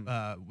shoes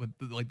with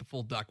the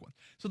full duck one.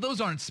 So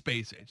those aren't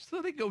space age.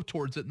 So they go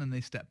towards it and then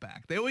they step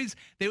back. They always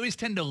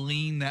tend to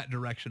lean that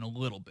direction a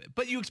little bit.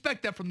 But you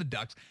expect that from the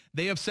Ducks.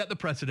 They have set the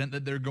precedent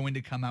that they're going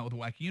to come out with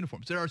wacky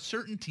uniforms. There are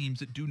certain teams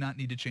that do not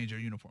need to change their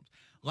uniforms.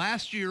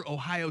 Last year,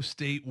 Ohio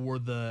State wore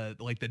the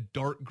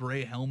dark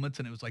gray helmets,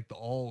 and it was like the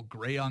all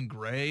gray on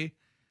gray.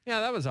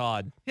 Yeah, that was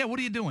odd. Yeah, what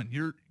are you doing?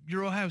 You're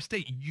Ohio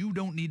State. You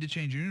don't need to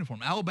change your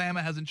uniform.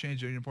 Alabama hasn't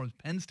changed their uniforms.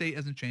 Penn State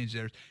hasn't changed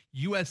theirs.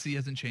 USC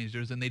hasn't changed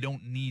theirs, and they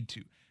don't need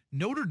to.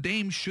 Notre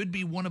Dame should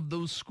be one of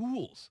those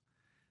schools.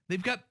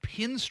 They've got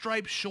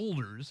pinstripe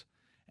shoulders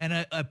and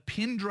a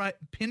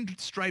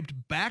pinstriped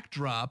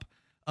backdrop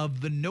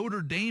of the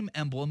Notre Dame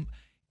emblem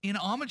in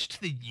homage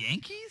to the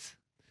Yankees?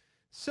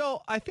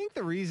 So I think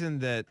the reason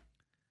that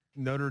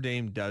Notre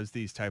Dame does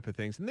these type of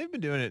things, and they've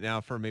been doing it now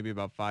for maybe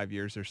about 5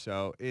 years or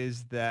so,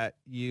 is that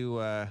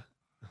you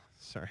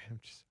sorry,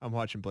 I'm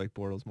watching Blake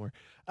Bortles more.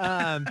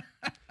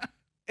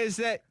 Is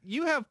that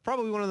you have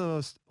probably one of the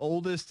most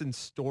oldest and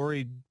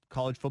storied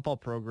college football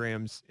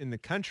programs in the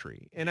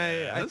country. And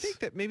I think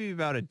that maybe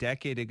about a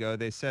decade ago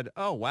they said,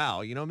 oh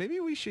wow, maybe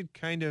we should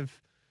kind of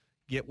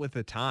get with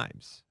the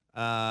times.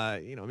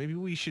 Maybe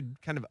we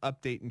should kind of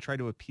update and try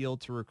to appeal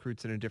to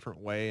recruits in a different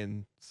way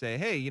and say,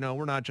 hey,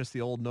 we're not just the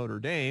old Notre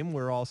Dame.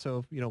 We're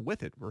also,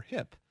 with it. We're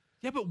hip.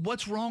 Yeah, but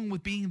what's wrong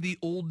with being the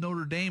old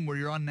Notre Dame where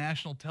you're on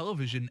national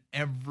television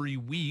every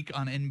week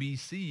on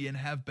NBC and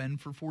have been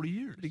for 40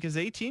 years? Because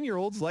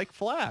 18-year-olds like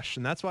flash.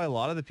 And that's why a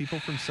lot of the people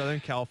from Southern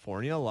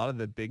California, a lot of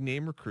the big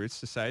name recruits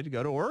decided to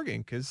go to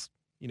Oregon because,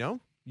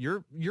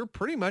 you're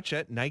pretty much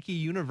at Nike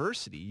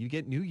University. You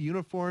get new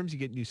uniforms, you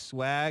get new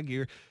swag.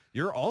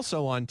 You're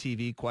also on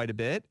TV quite a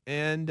bit,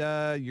 and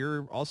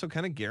you're also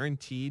kind of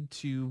guaranteed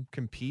to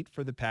compete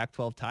for the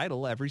Pac-12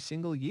 title every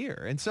single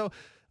year. And so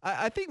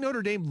I think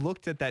Notre Dame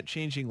looked at that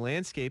changing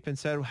landscape and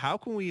said, how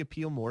can we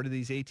appeal more to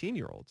these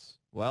 18-year-olds?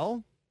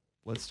 Well,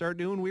 let's start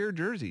doing weird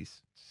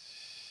jerseys.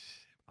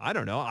 I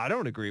don't know. I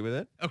don't agree with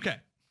it. Okay.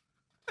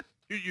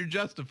 You're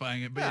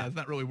justifying it, but yeah, it's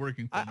not really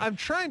working for me. I'm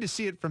trying to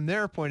see it from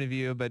their point of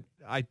view, but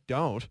I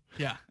don't.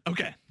 Yeah.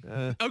 Okay.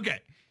 Okay.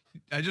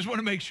 I just want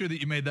to make sure that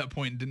you made that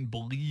point and didn't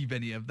believe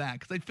any of that,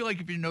 because I feel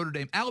like if you're Notre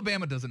Dame,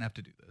 Alabama doesn't have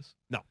to do this.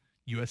 No.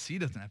 USC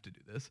doesn't have to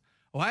do this.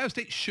 Ohio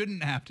State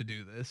shouldn't have to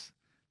do this.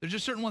 There's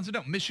just certain ones that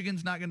don't.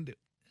 Michigan's not going to do it.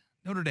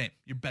 Notre Dame,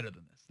 you're better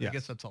than this. Yes. I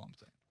guess that's all I'm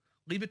saying.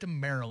 Leave it to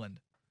Maryland.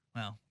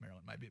 Well,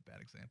 Maryland might be a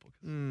bad example.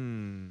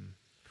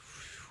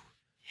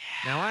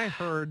 Now, I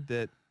heard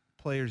that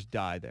players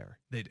die there.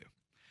 They do.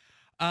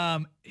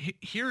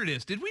 Here it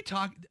is. Did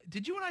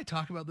you and I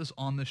talk about this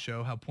on the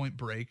show, how Point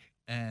Break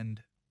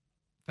and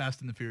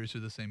Fast and the Furious are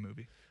the same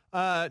movie?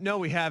 No,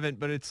 we haven't,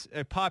 but it's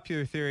a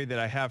popular theory that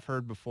I have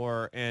heard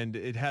before, and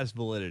it has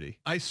validity.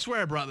 I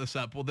swear I brought this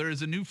up. Well, there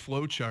is a new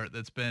flow chart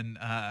that's been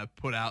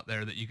put out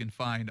there that you can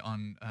find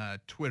on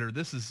Twitter.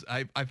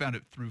 I found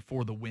it through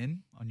For the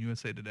Win on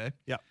USA Today.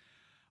 Yeah.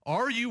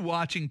 Are you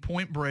watching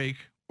Point Break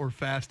or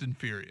Fast and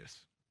Furious?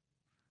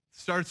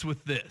 Starts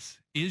with this.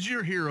 Is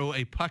your hero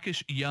a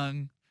puckish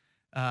young,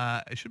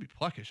 it should be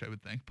pluckish, I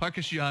would think,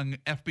 puckish young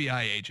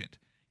FBI agent?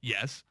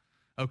 Yes.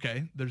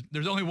 Okay.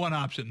 There's only one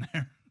option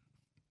there.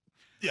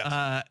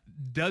 Yes.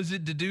 Does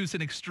it deduce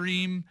an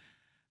extreme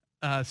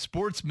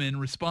sportsman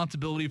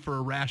responsibility for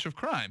a rash of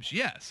crimes?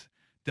 Yes.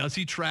 Does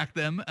he track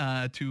them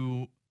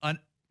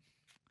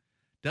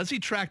does he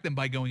track them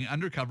by going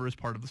undercover as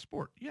part of the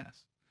sport?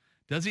 Yes.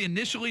 Does he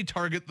initially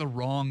target the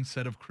wrong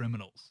set of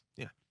criminals?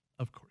 Yeah.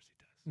 Of course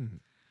he does. Mm-hmm.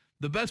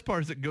 The best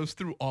part is it goes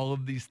through all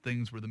of these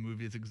things where the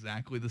movie is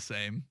exactly the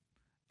same.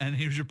 And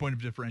here's your point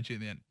of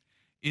differentiating the end.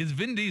 Is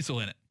Vin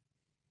Diesel in it?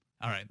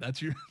 All right.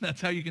 That's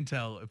how you can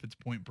tell if it's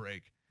Point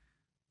Break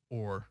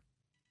or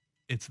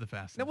it's the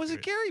Fast and Now, was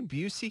it Furious. Gary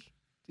Busey?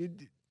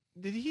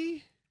 Did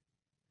he?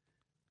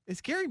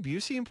 Is Gary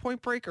Busey in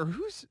Point Break, or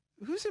who's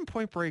in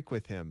Point Break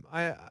with him?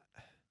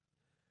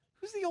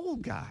 Who's the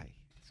old guy?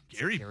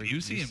 Gary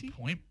Busey in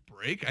Point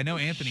Break? I know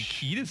Anthony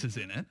Kiedis is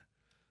in it.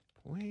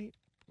 Point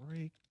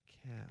Break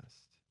cast.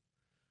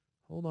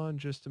 Hold on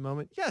just a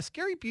moment. Yes,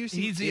 Gary Busey.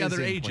 He's the is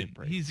other in Point agent.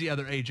 Break. He's the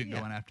other agent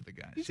going after the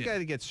guys. He's the guy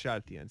that gets shot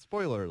at the end.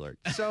 Spoiler alert.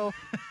 So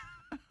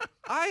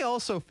I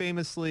also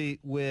famously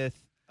with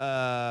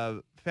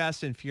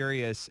Fast and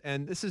Furious,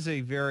 and this is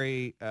a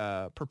very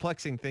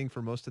perplexing thing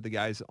for most of the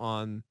guys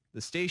on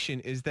the station,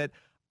 is that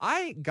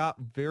I got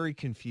very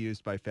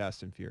confused by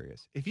Fast and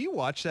Furious. If you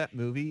watch that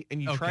movie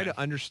and you try to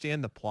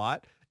understand the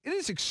plot, it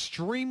is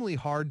extremely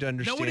hard to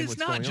understand what's going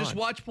on. No, it is not. Just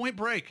watch Point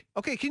Break.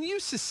 Okay, can you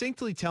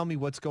succinctly tell me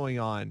what's going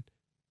on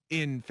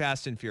in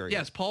Fast and Furious?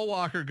 Yes, Paul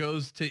Walker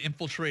goes to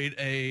infiltrate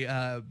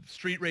a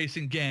street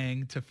racing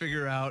gang to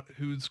figure out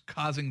who's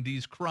causing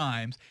these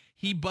crimes.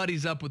 He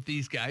buddies up with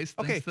these guys.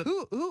 Okay,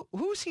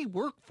 who's he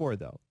work for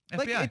though?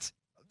 FBI.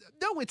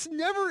 It's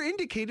never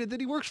indicated that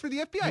he works for the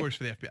FBI. He works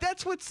for the FBI.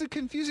 That's what's the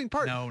confusing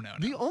part. No.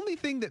 The only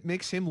thing that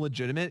makes him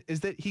legitimate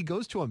is that he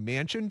goes to a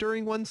mansion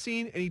during one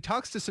scene and he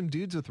talks to some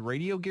dudes with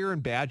radio gear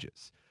and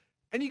badges.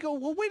 And you go,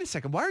 well, wait a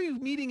second. Why are you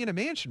meeting in a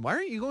mansion? Why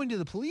aren't you going to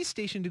the police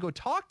station to go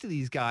talk to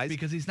these guys?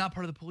 Because he's not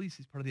part of the police.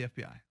 He's part of the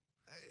FBI.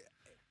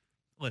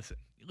 Listen,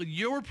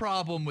 your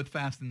problem with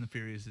Fast and the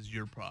Furious is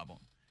your problem.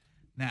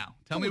 Now,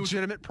 tell me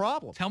legitimate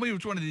problem. Tell me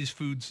which one of these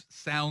foods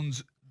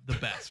sounds the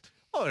best.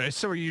 Oh,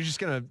 so are you just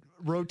going to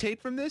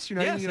rotate from this? You're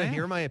not even going to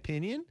hear my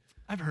opinion?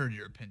 I've heard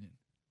your opinion.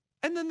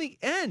 And then the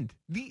end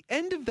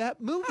of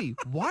that movie.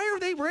 Why are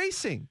they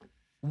racing?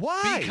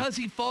 Why? Because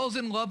he falls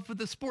in love with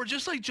the sport,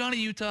 just like Johnny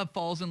Utah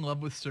falls in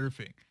love with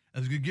surfing. I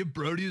was going to give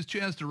Brody his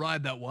chance to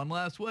ride that one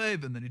last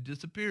wave, and then he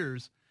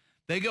disappears.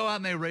 They go out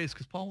and they race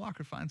because Paul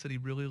Walker finds that he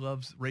really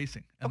loves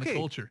racing and the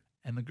culture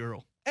and the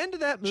girl. End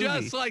of that movie.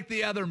 Just like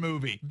the other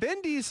movie.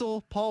 Vin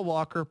Diesel, Paul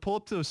Walker pull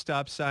up to a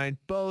stop sign,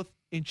 both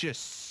in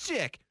just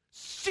sick,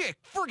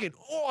 friggin'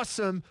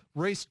 awesome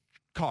race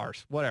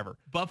cars, whatever.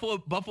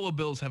 Buffalo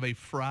Bills have a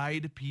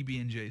fried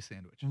PB&J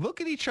sandwich. Look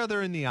at each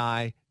other in the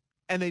eye,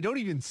 and they don't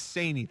even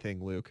say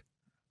anything, Luke.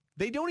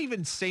 They don't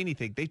even say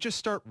anything. They just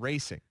start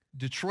racing.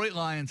 Detroit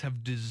Lions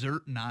have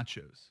dessert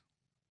nachos.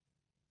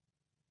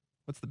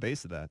 What's the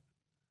base of that?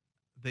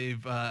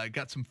 They've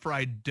got some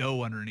fried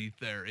dough underneath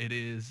there. It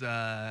is.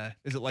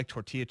 Is it like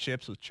tortilla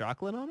chips with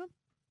chocolate on them?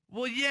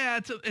 Well, yeah,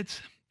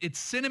 it's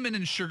cinnamon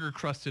and sugar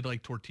crusted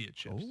like tortilla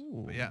chips.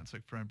 Ooh. But yeah, it's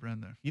like fried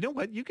bread there. You know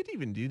what? You could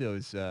even do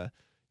those.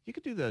 You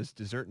could do those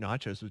dessert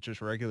nachos with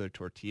just regular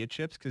tortilla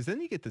chips, because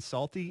then you get the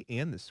salty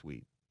and the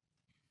sweet.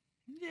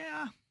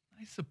 Yeah,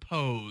 I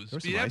suppose.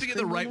 There's But you some have to ice get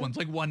the cream in right there? ones.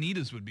 Like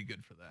Juanita's would be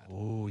good for that.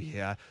 Oh,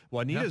 yeah.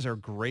 Juanitas are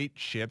great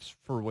chips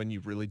for when you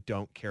really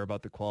don't care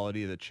about the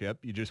quality of the chip.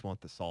 You just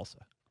want the salsa.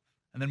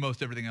 And then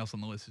most everything else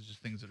on the list is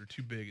just things that are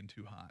too big and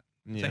too hot.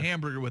 It's Yeah. a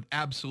hamburger with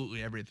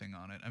absolutely everything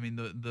on it. I mean,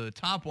 the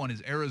top one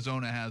is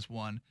Arizona has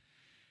one.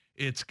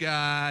 It's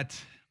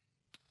got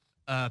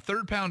a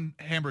 3rd-pound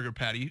hamburger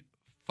patty,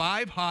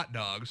 5 hot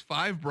dogs,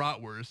 5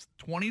 bratwursts,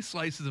 20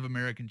 slices of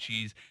American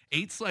cheese,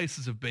 8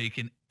 slices of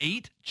bacon,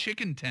 8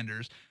 chicken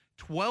tenders,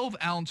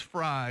 12-ounce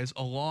fries,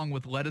 along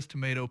with lettuce,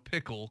 tomato,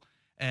 pickle.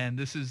 And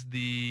this is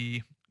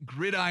the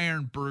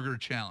Gridiron Burger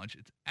Challenge.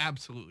 It's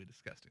absolutely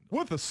disgusting.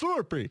 With a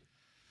Slurpee.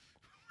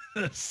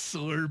 A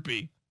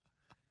Slurpee.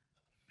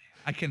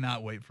 I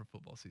cannot wait for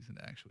football season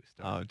to actually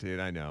start. Oh,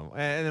 dude, I know.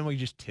 And then we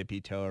just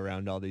tippy-toe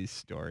around all these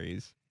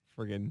stories.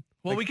 Friggin'.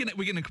 Well, we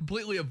can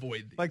completely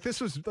avoid these. Like this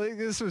was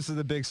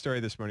the big story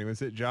this morning, was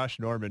that Josh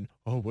Norman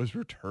was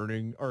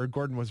returning, or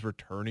Gordon was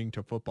returning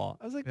to football.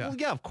 I was like, well,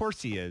 yeah, of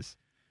course he is.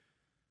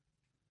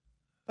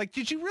 Like,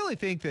 did you really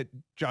think that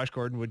Josh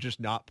Gordon would just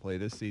not play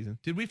this season?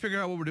 Did we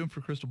figure out what we're doing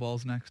for crystal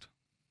balls next?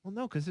 Well,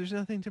 no, because there's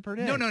nothing to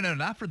predict. No,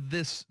 not for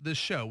this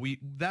show.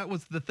 That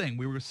was the thing.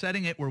 We were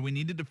setting it where we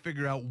needed to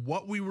figure out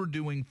what we were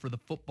doing for the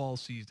football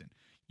season.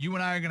 You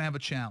and I are going to have a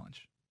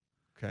challenge.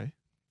 Okay.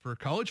 For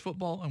college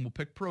football, and we'll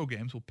pick pro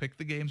games. We'll pick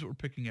the games that we're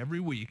picking every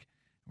week.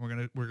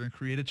 And we're gonna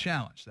create a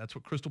challenge. That's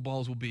what crystal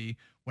balls will be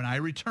when I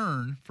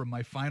return from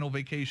my final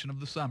vacation of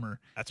the summer.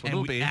 That's what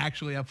it'll be.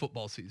 Actually have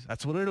football season.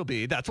 That's what it'll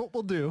be. That's what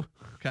we'll do.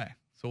 Okay,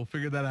 so we'll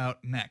figure that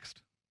out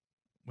next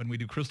when we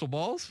do crystal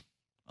balls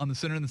on the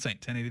Center and the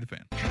Saint, 1080 The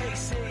Fan.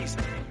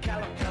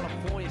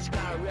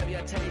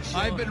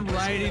 I've been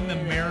riding the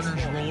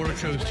Mariners roller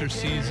coaster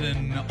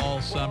season all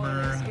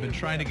summer. I've been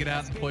trying to get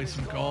out and play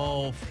some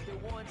golf,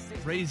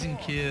 raising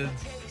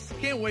kids.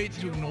 Can't wait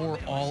to ignore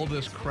all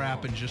this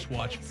crap and just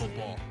watch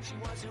football.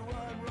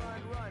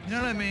 You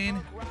know what I mean?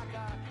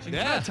 Like,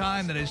 Yeah. It's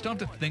time that I just don't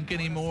have to think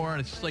anymore.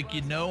 It's just like,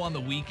 on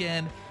the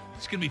weekend,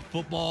 it's going to be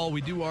football.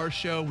 We do our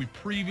show. We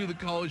preview the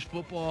college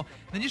football.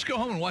 And then you just go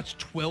home and watch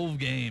 12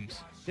 games.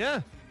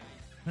 Yeah.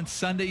 And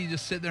Sunday, you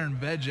just sit there and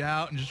veg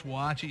out and just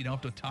watch it. You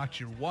don't have to talk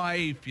to your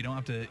wife. You don't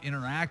have to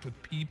interact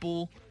with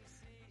people.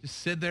 Just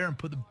sit there and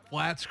put the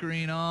flat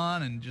screen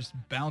on and just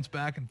bounce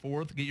back and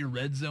forth. Get your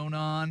red zone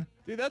on.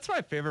 Dude, that's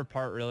my favorite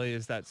part, really,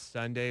 is that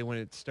Sunday when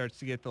it starts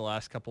to get the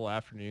last couple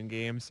afternoon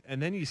games. And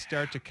then you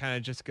start to kind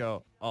of just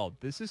go, oh,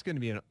 this is going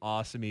to be an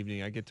awesome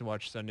evening. I get to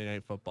watch Sunday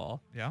Night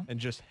Football. Yeah. And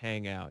just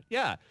hang out.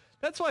 Yeah.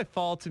 That's why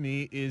fall to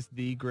me is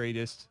the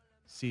greatest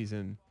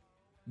season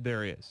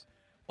there is.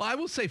 Well, I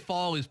will say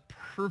fall is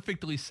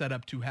perfectly set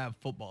up to have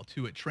football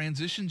too. It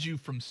transitions you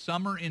from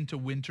summer into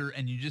winter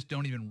and you just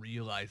don't even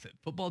realize it.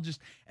 Football just,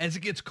 as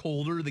it gets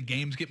colder, the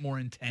games get more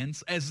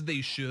intense, as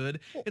they should.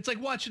 It's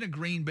like watching a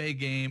Green Bay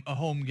game, a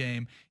home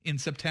game in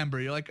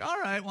September. You're like,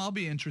 all right, well, I'll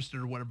be interested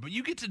or whatever. But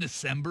you get to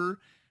December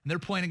and they're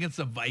playing against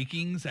the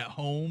Vikings at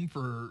home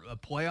for a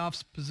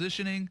playoffs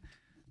positioning.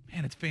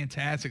 Man, it's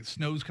fantastic.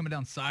 Snow's coming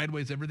down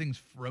sideways.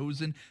 Everything's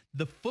frozen.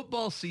 The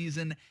football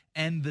season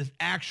and the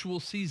actual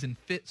season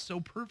fit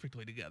so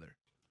perfectly together.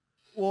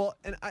 Well,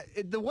 and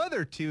the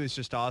weather, too, is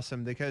just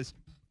awesome because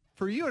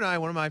for you and I,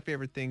 one of my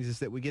favorite things is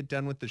that we get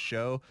done with the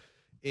show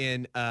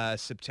in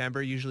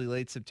September, usually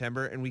late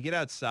September, and we get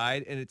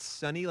outside and it's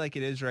sunny like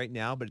it is right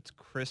now, but it's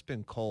crisp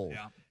and cold.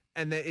 Yeah.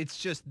 And it's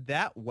just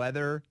that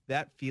weather,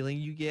 that feeling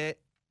you get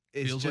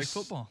is Feels just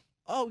like football.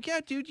 Oh, yeah,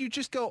 dude, you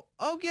just go,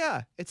 oh,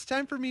 yeah, it's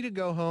time for me to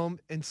go home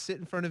and sit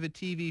in front of a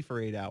TV for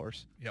 8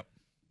 hours. Yep,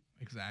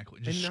 exactly.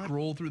 Just not,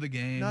 scroll through the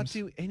games. Not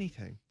do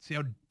anything. See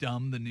how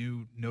dumb the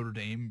new Notre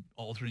Dame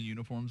alternate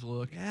uniforms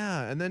look?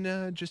 Yeah, and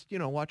then just,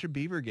 watch a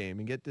Beaver game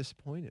and get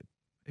disappointed.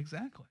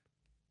 Exactly.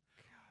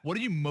 What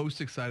are you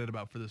most excited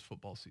about for this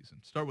football season?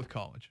 Start with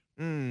college.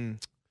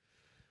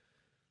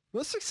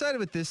 Most excited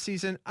with this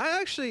season,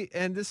 I actually,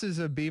 and this is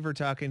a Beaver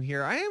talking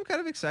here, I am kind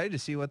of excited to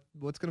see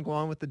what's going to go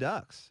on with the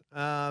Ducks.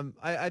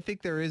 I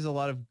think there is a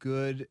lot of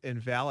good and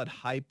valid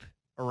hype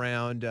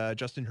around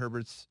Justin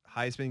Herbert's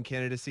Heisman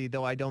candidacy,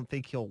 though I don't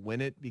think he'll win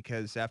it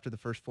because after the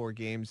first 4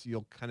 games,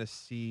 you'll kind of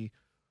see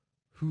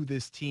who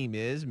this team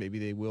is. Maybe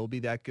they will be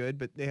that good,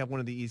 but they have one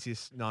of the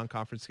easiest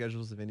non-conference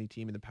schedules of any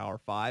team in the Power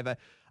 5.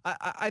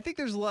 I think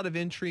there's a lot of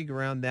intrigue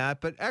around that,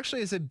 but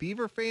actually as a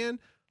Beaver fan,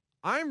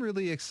 I'm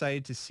really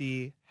excited to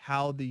see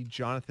how the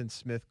Jonathan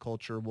Smith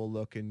culture will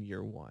look in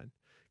year 1,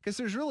 because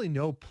there's really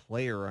no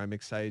player I'm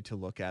excited to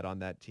look at on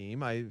that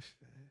team. I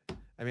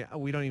mean,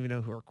 we don't even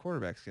know who our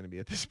quarterback's going to be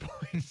at this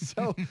point.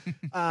 So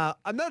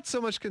I'm not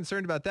so much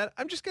concerned about that.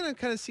 I'm just going to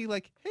kind of see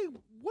like, hey,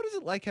 what is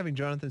it like having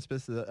Jonathan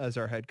Smith as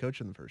our head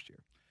coach in the first year?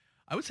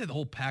 I would say the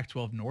whole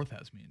Pac-12 North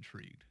has me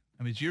intrigued.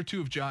 I mean, it's year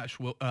 2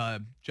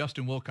 of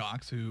Justin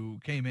Wilcox, who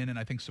came in and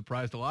I think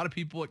surprised a lot of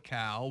people at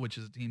Cal, which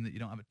is a team that you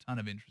don't have a ton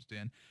of interest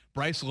in.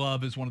 Bryce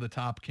Love is one of the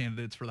top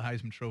candidates for the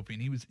Heisman Trophy,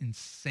 and he was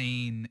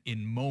insane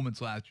in moments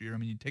last year. I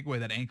mean, you take away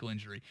that ankle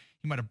injury,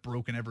 he might have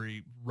broken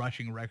every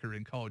rushing record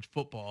in college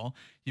football.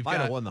 Might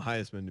have won the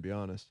Heisman, to be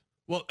honest.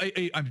 Well,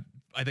 I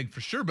think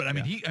for sure, but I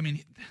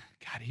mean,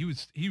 God,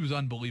 he was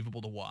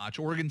unbelievable to watch.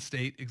 Oregon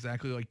State,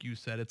 exactly like you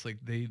said, it's like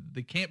they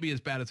can't be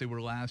as bad as they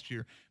were last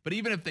year. But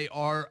even if they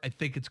are, I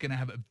think it's going to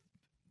have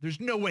there's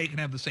no way it can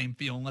have the same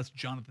feel unless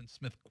Jonathan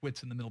Smith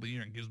quits in the middle of the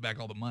year and gives back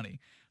all the money.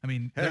 I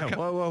mean,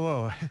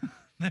 whoa.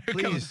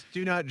 Please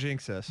do not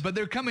jinx us. But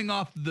they're coming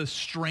off the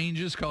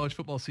strangest college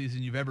football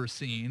season you've ever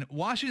seen.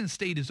 Washington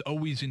State is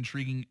always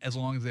intriguing as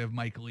long as they have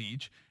Mike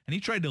Leach. And he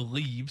tried to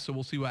leave, so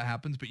we'll see what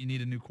happens, but you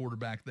need a new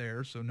quarterback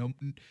there. So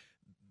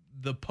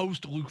the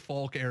post-Luke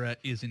Falk era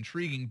is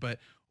intriguing, but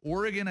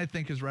Oregon, I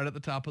think, is right at the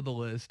top of the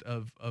list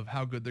of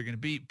how good they're going to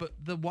be. But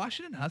the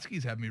Washington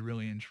Huskies have me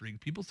really intrigued.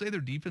 People say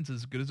their defense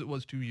is as good as it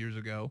was 2 years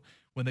ago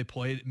when they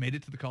made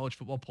it to the college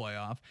football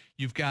playoff.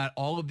 You've got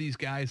all of these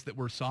guys that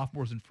were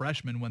sophomores and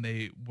freshmen when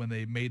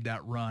they made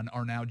that run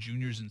are now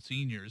juniors and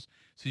seniors.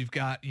 So you've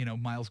got,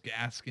 Myles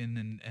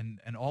Gaskin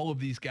and all of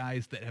these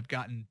guys that have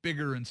gotten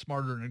bigger and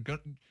smarter and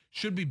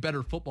should be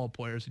better football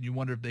players, and you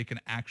wonder if they can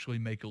actually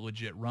make a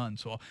legit run.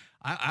 So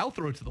I'll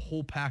throw it to the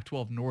whole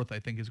Pac-12 North. I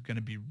think is going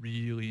to be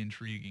really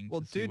intriguing. Well,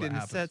 dude, and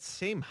it's that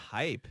same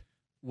hype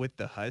with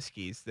the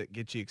Huskies that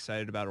gets you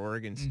excited about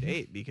Oregon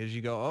State because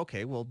you go,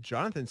 okay, well,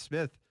 Jonathan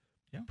Smith,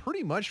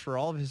 pretty much for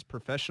all of his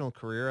professional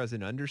career as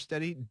an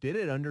understudy, did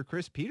it under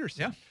Chris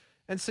Peterson. Yeah.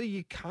 And so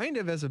you kind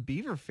of, as a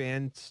Beaver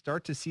fan,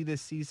 start to see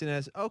this season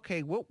as,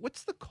 okay,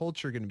 what's the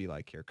culture going to be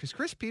like here? Because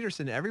Chris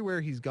Peterson, everywhere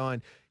he's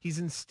gone, he's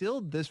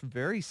instilled this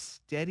very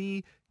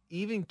steady,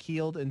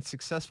 even-keeled, and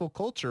successful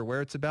culture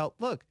where it's about,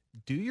 look,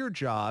 do your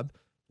job,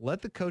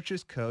 let the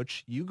coaches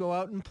coach, you go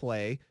out and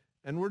play,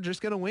 and we're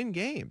just going to win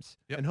games.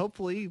 Yep. And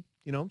hopefully,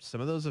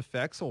 some of those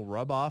effects will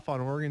rub off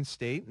on Oregon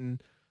State,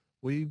 and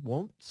we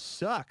won't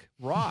suck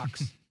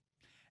rocks.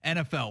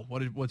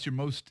 NFL, what's your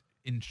most...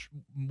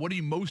 what are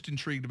you most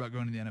intrigued about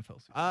going to the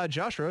NFL season?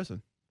 Josh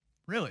Rosen.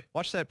 Really?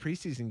 Watched that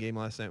preseason game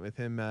last night with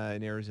him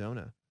in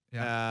Arizona.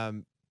 Yeah.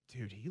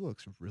 Dude, he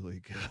looks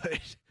really good.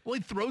 Well,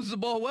 he throws the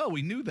ball well.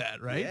 We knew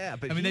that, right? Yeah,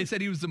 but they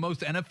said he was the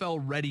most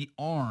NFL-ready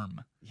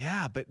arm.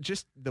 Yeah, but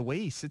just the way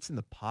he sits in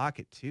the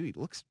pocket too, he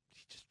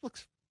just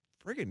looks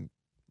friggin'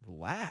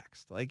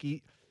 relaxed. Like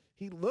he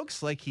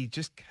looks like he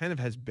just kind of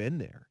has been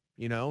there.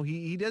 He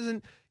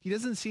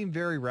doesn't seem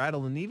very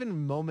rattled. And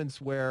even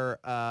moments where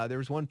there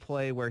was one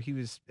play where he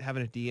was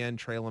having a DN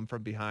trail him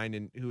from behind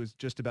and who was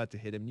just about to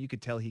hit him. You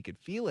could tell he could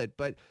feel it,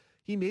 but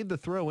he made the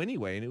throw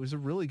anyway, and it was a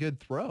really good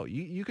throw.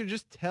 You could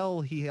just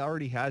tell he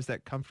already has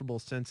that comfortable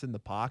sense in the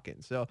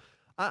pocket. So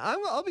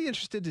I'll be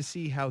interested to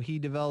see how he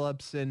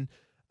develops. And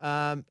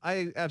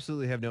I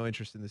absolutely have no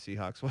interest in the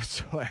Seahawks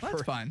whatsoever.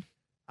 That's fine.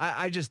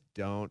 I just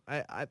don't.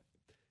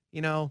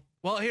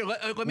 Well, here,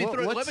 let me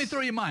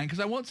throw you mine, because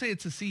I won't say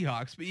it's the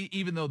Seahawks, but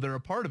even though they're a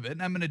part of it,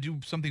 and I'm going to do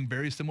something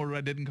very similar to what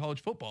I did in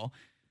college football.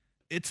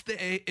 It's the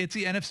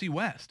NFC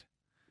West.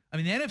 I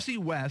mean, the NFC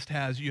West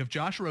you have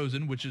Josh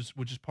Rosen, which is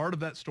part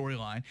of that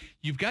storyline.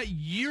 You've got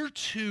year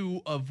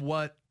 2 of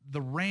what the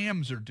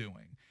Rams are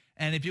doing.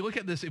 And if you look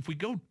at this, if we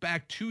go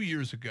back 2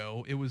 years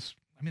ago, it was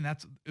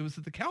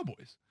the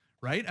Cowboys,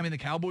 right? I mean, the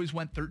Cowboys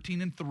went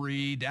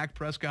 13-3. Dak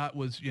Prescott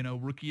was,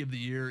 rookie of the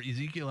year.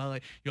 Ezekiel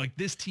Elliott. You're like,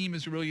 this team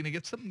is really going to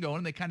get something going.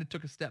 And they kind of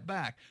took a step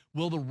back.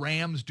 Will the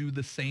Rams do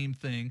the same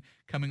thing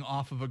coming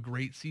off of a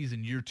great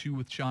season, year 2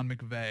 with Sean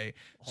McVay?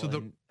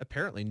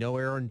 Apparently no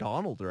Aaron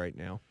Donald right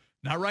now.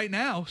 Not right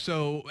now.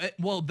 So,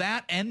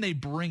 that, and they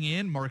bring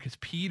in Marcus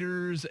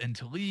Peters and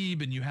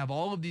Talib, and you have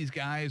all of these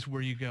guys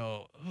where you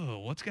go, oh,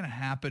 what's going to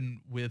happen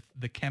with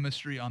the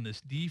chemistry on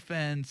this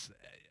defense?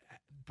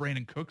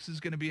 Brandon Cooks is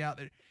going to be out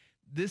there.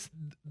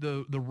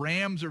 The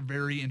Rams are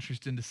very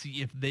interested to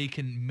see if they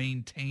can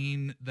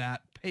maintain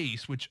that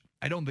pace, which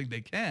I don't think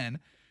they can.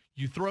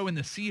 You throw in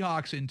the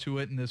Seahawks into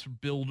it in this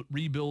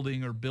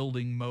rebuilding or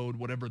building mode,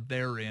 whatever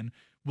they're in,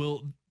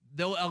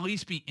 they'll at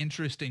least be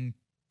interesting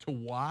to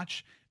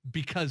watch,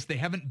 because they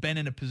haven't been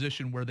in a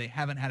position where they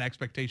haven't had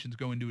expectations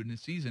going into it in the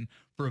season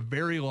for a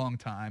very long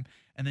time.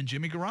 And then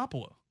Jimmy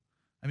Garoppolo.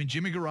 I mean,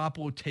 Jimmy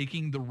Garoppolo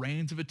taking the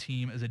reins of a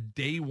team as a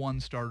day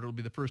 1 starter will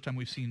be the first time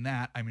we've seen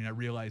that. I mean, I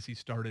realize he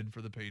started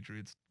for the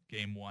Patriots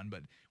game 1,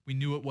 but we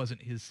knew it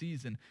wasn't his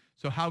season.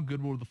 So how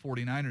good will the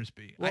 49ers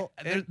be? Well,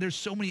 there's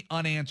so many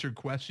unanswered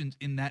questions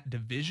in that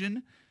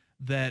division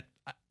that,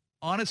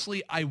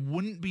 honestly, I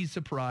wouldn't be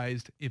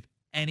surprised if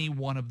any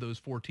one of those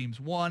 4 teams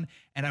won,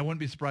 and I wouldn't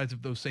be surprised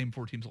if those same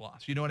 4 teams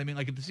lost. You know what I mean?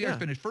 Like, if the Seahawks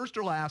finished first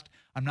or last,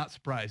 I'm not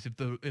surprised.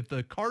 If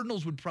the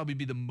Cardinals would probably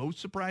be the most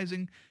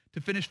surprising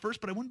to finish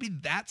first, but I wouldn't be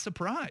that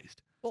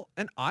surprised. Well,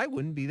 and I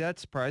wouldn't be that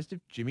surprised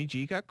if Jimmy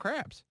G got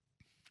Krabs.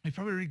 He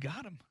probably already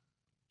got him.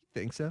 You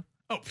think so?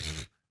 Oh,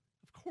 of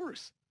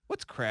course.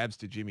 What's Krabs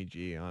to Jimmy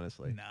G,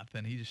 honestly?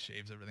 Nothing. He just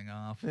shaves everything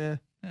off. Yeah.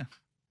 Yeah.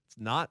 It's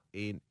not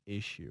an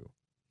issue.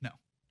 No,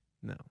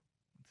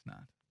 it's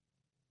not.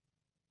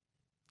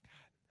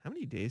 How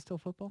many days till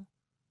football?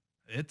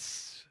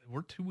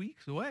 We're 2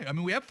 weeks away. I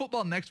mean, we have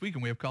football next week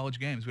and we have college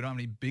games. We don't have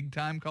any big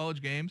time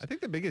college games. I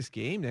think the biggest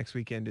game next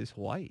weekend is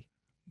Hawaii.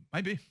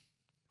 Might be.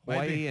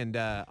 Hawaii and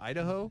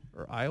Idaho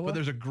or Iowa. But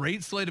there's a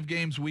great slate of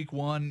games week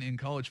 1 in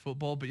college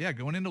football. But yeah,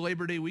 going into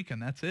Labor Day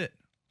weekend, that's it.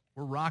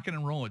 We're rocking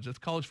and rolling. That's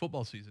college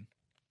football season.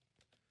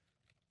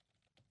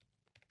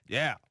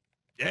 Yeah.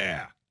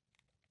 Yeah. Are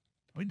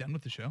we done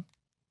with the show?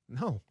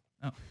 No.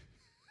 Oh.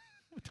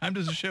 What time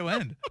does the show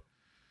end?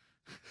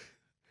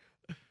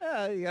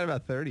 You got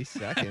about 30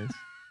 seconds.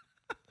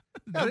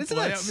 Isn't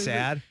that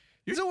sad?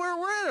 So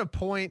we're at a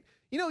point,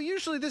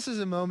 usually this is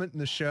a moment in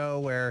the show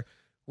where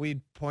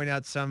we'd point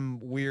out some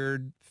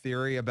weird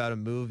theory about a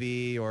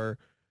movie or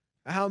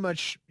how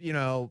much,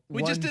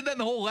 we just did that in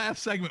the whole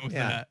last segment with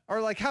that. Or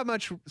like how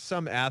much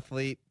some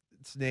athlete's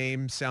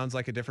name sounds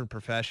like a different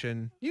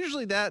profession.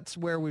 Usually that's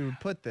where we would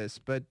put this,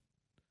 but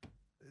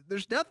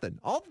there's nothing.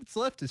 All that's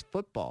left is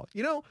football.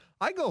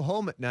 I go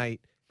home at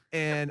night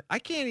and I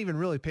can't even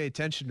really pay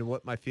attention to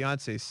what my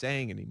fiance is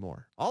saying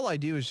anymore. All I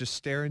do is just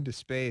stare into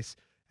space,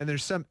 and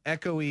there's some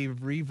echoey,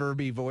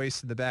 reverby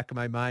voice in the back of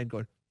my mind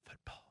going,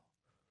 football,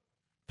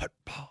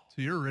 football.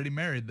 So you're already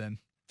married then?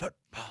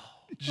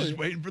 Football. Just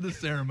waiting for the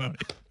ceremony.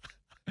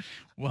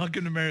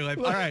 Welcome to married life.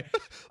 All right.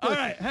 All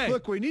right. Hey.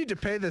 Look, we need to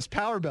pay this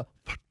power bill.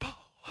 Football.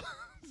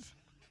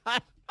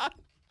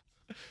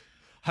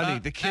 Honey,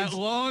 the kids. At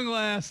long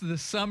last, the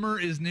summer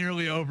is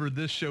nearly over.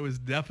 This show is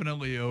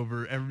definitely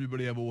over.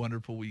 Everybody have a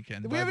wonderful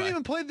weekend. We haven't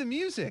even played the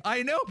music.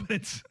 I know, but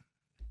it's...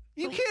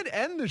 You can't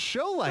end the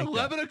show like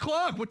 11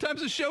 o'clock. What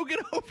time's the show get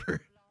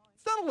over?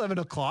 It's not 11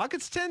 o'clock.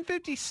 It's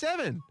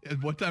 10:57.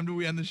 And what time do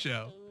we end the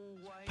show?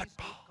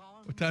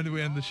 Football. What time do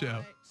we end the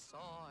show?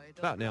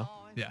 About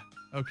now. Yeah.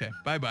 Okay.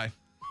 Bye-bye.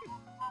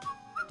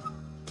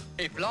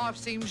 If life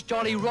seems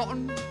jolly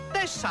rotten,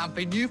 there's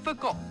something you've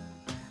forgotten.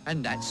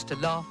 And that's to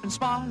laugh and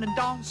smile and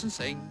dance and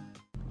sing.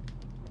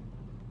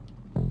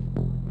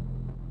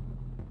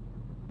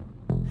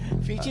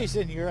 Features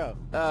in Europe.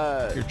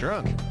 You're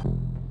drunk.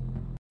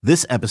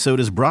 This episode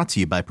is brought to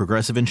you by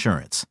Progressive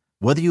Insurance.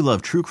 Whether you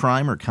love true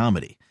crime or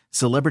comedy,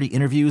 celebrity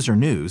interviews or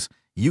news,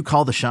 you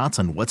call the shots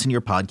on what's in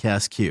your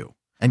podcast queue.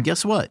 And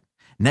guess what?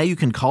 Now you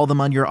can call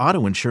them on your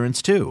auto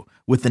insurance too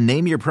with the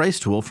Name Your Price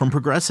tool from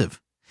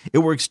Progressive. It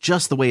works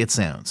just the way it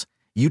sounds.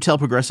 You tell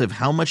Progressive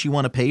how much you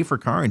want to pay for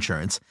car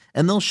insurance,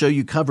 and they'll show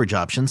you coverage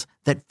options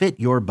that fit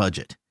your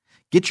budget.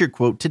 Get your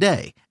quote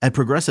today at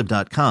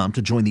Progressive.com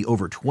to join the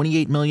over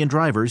 28 million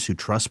drivers who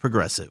trust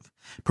Progressive.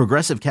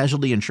 Progressive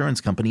Casualty Insurance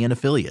Company and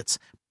Affiliates.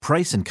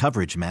 Price and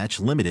coverage match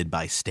limited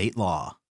by state law.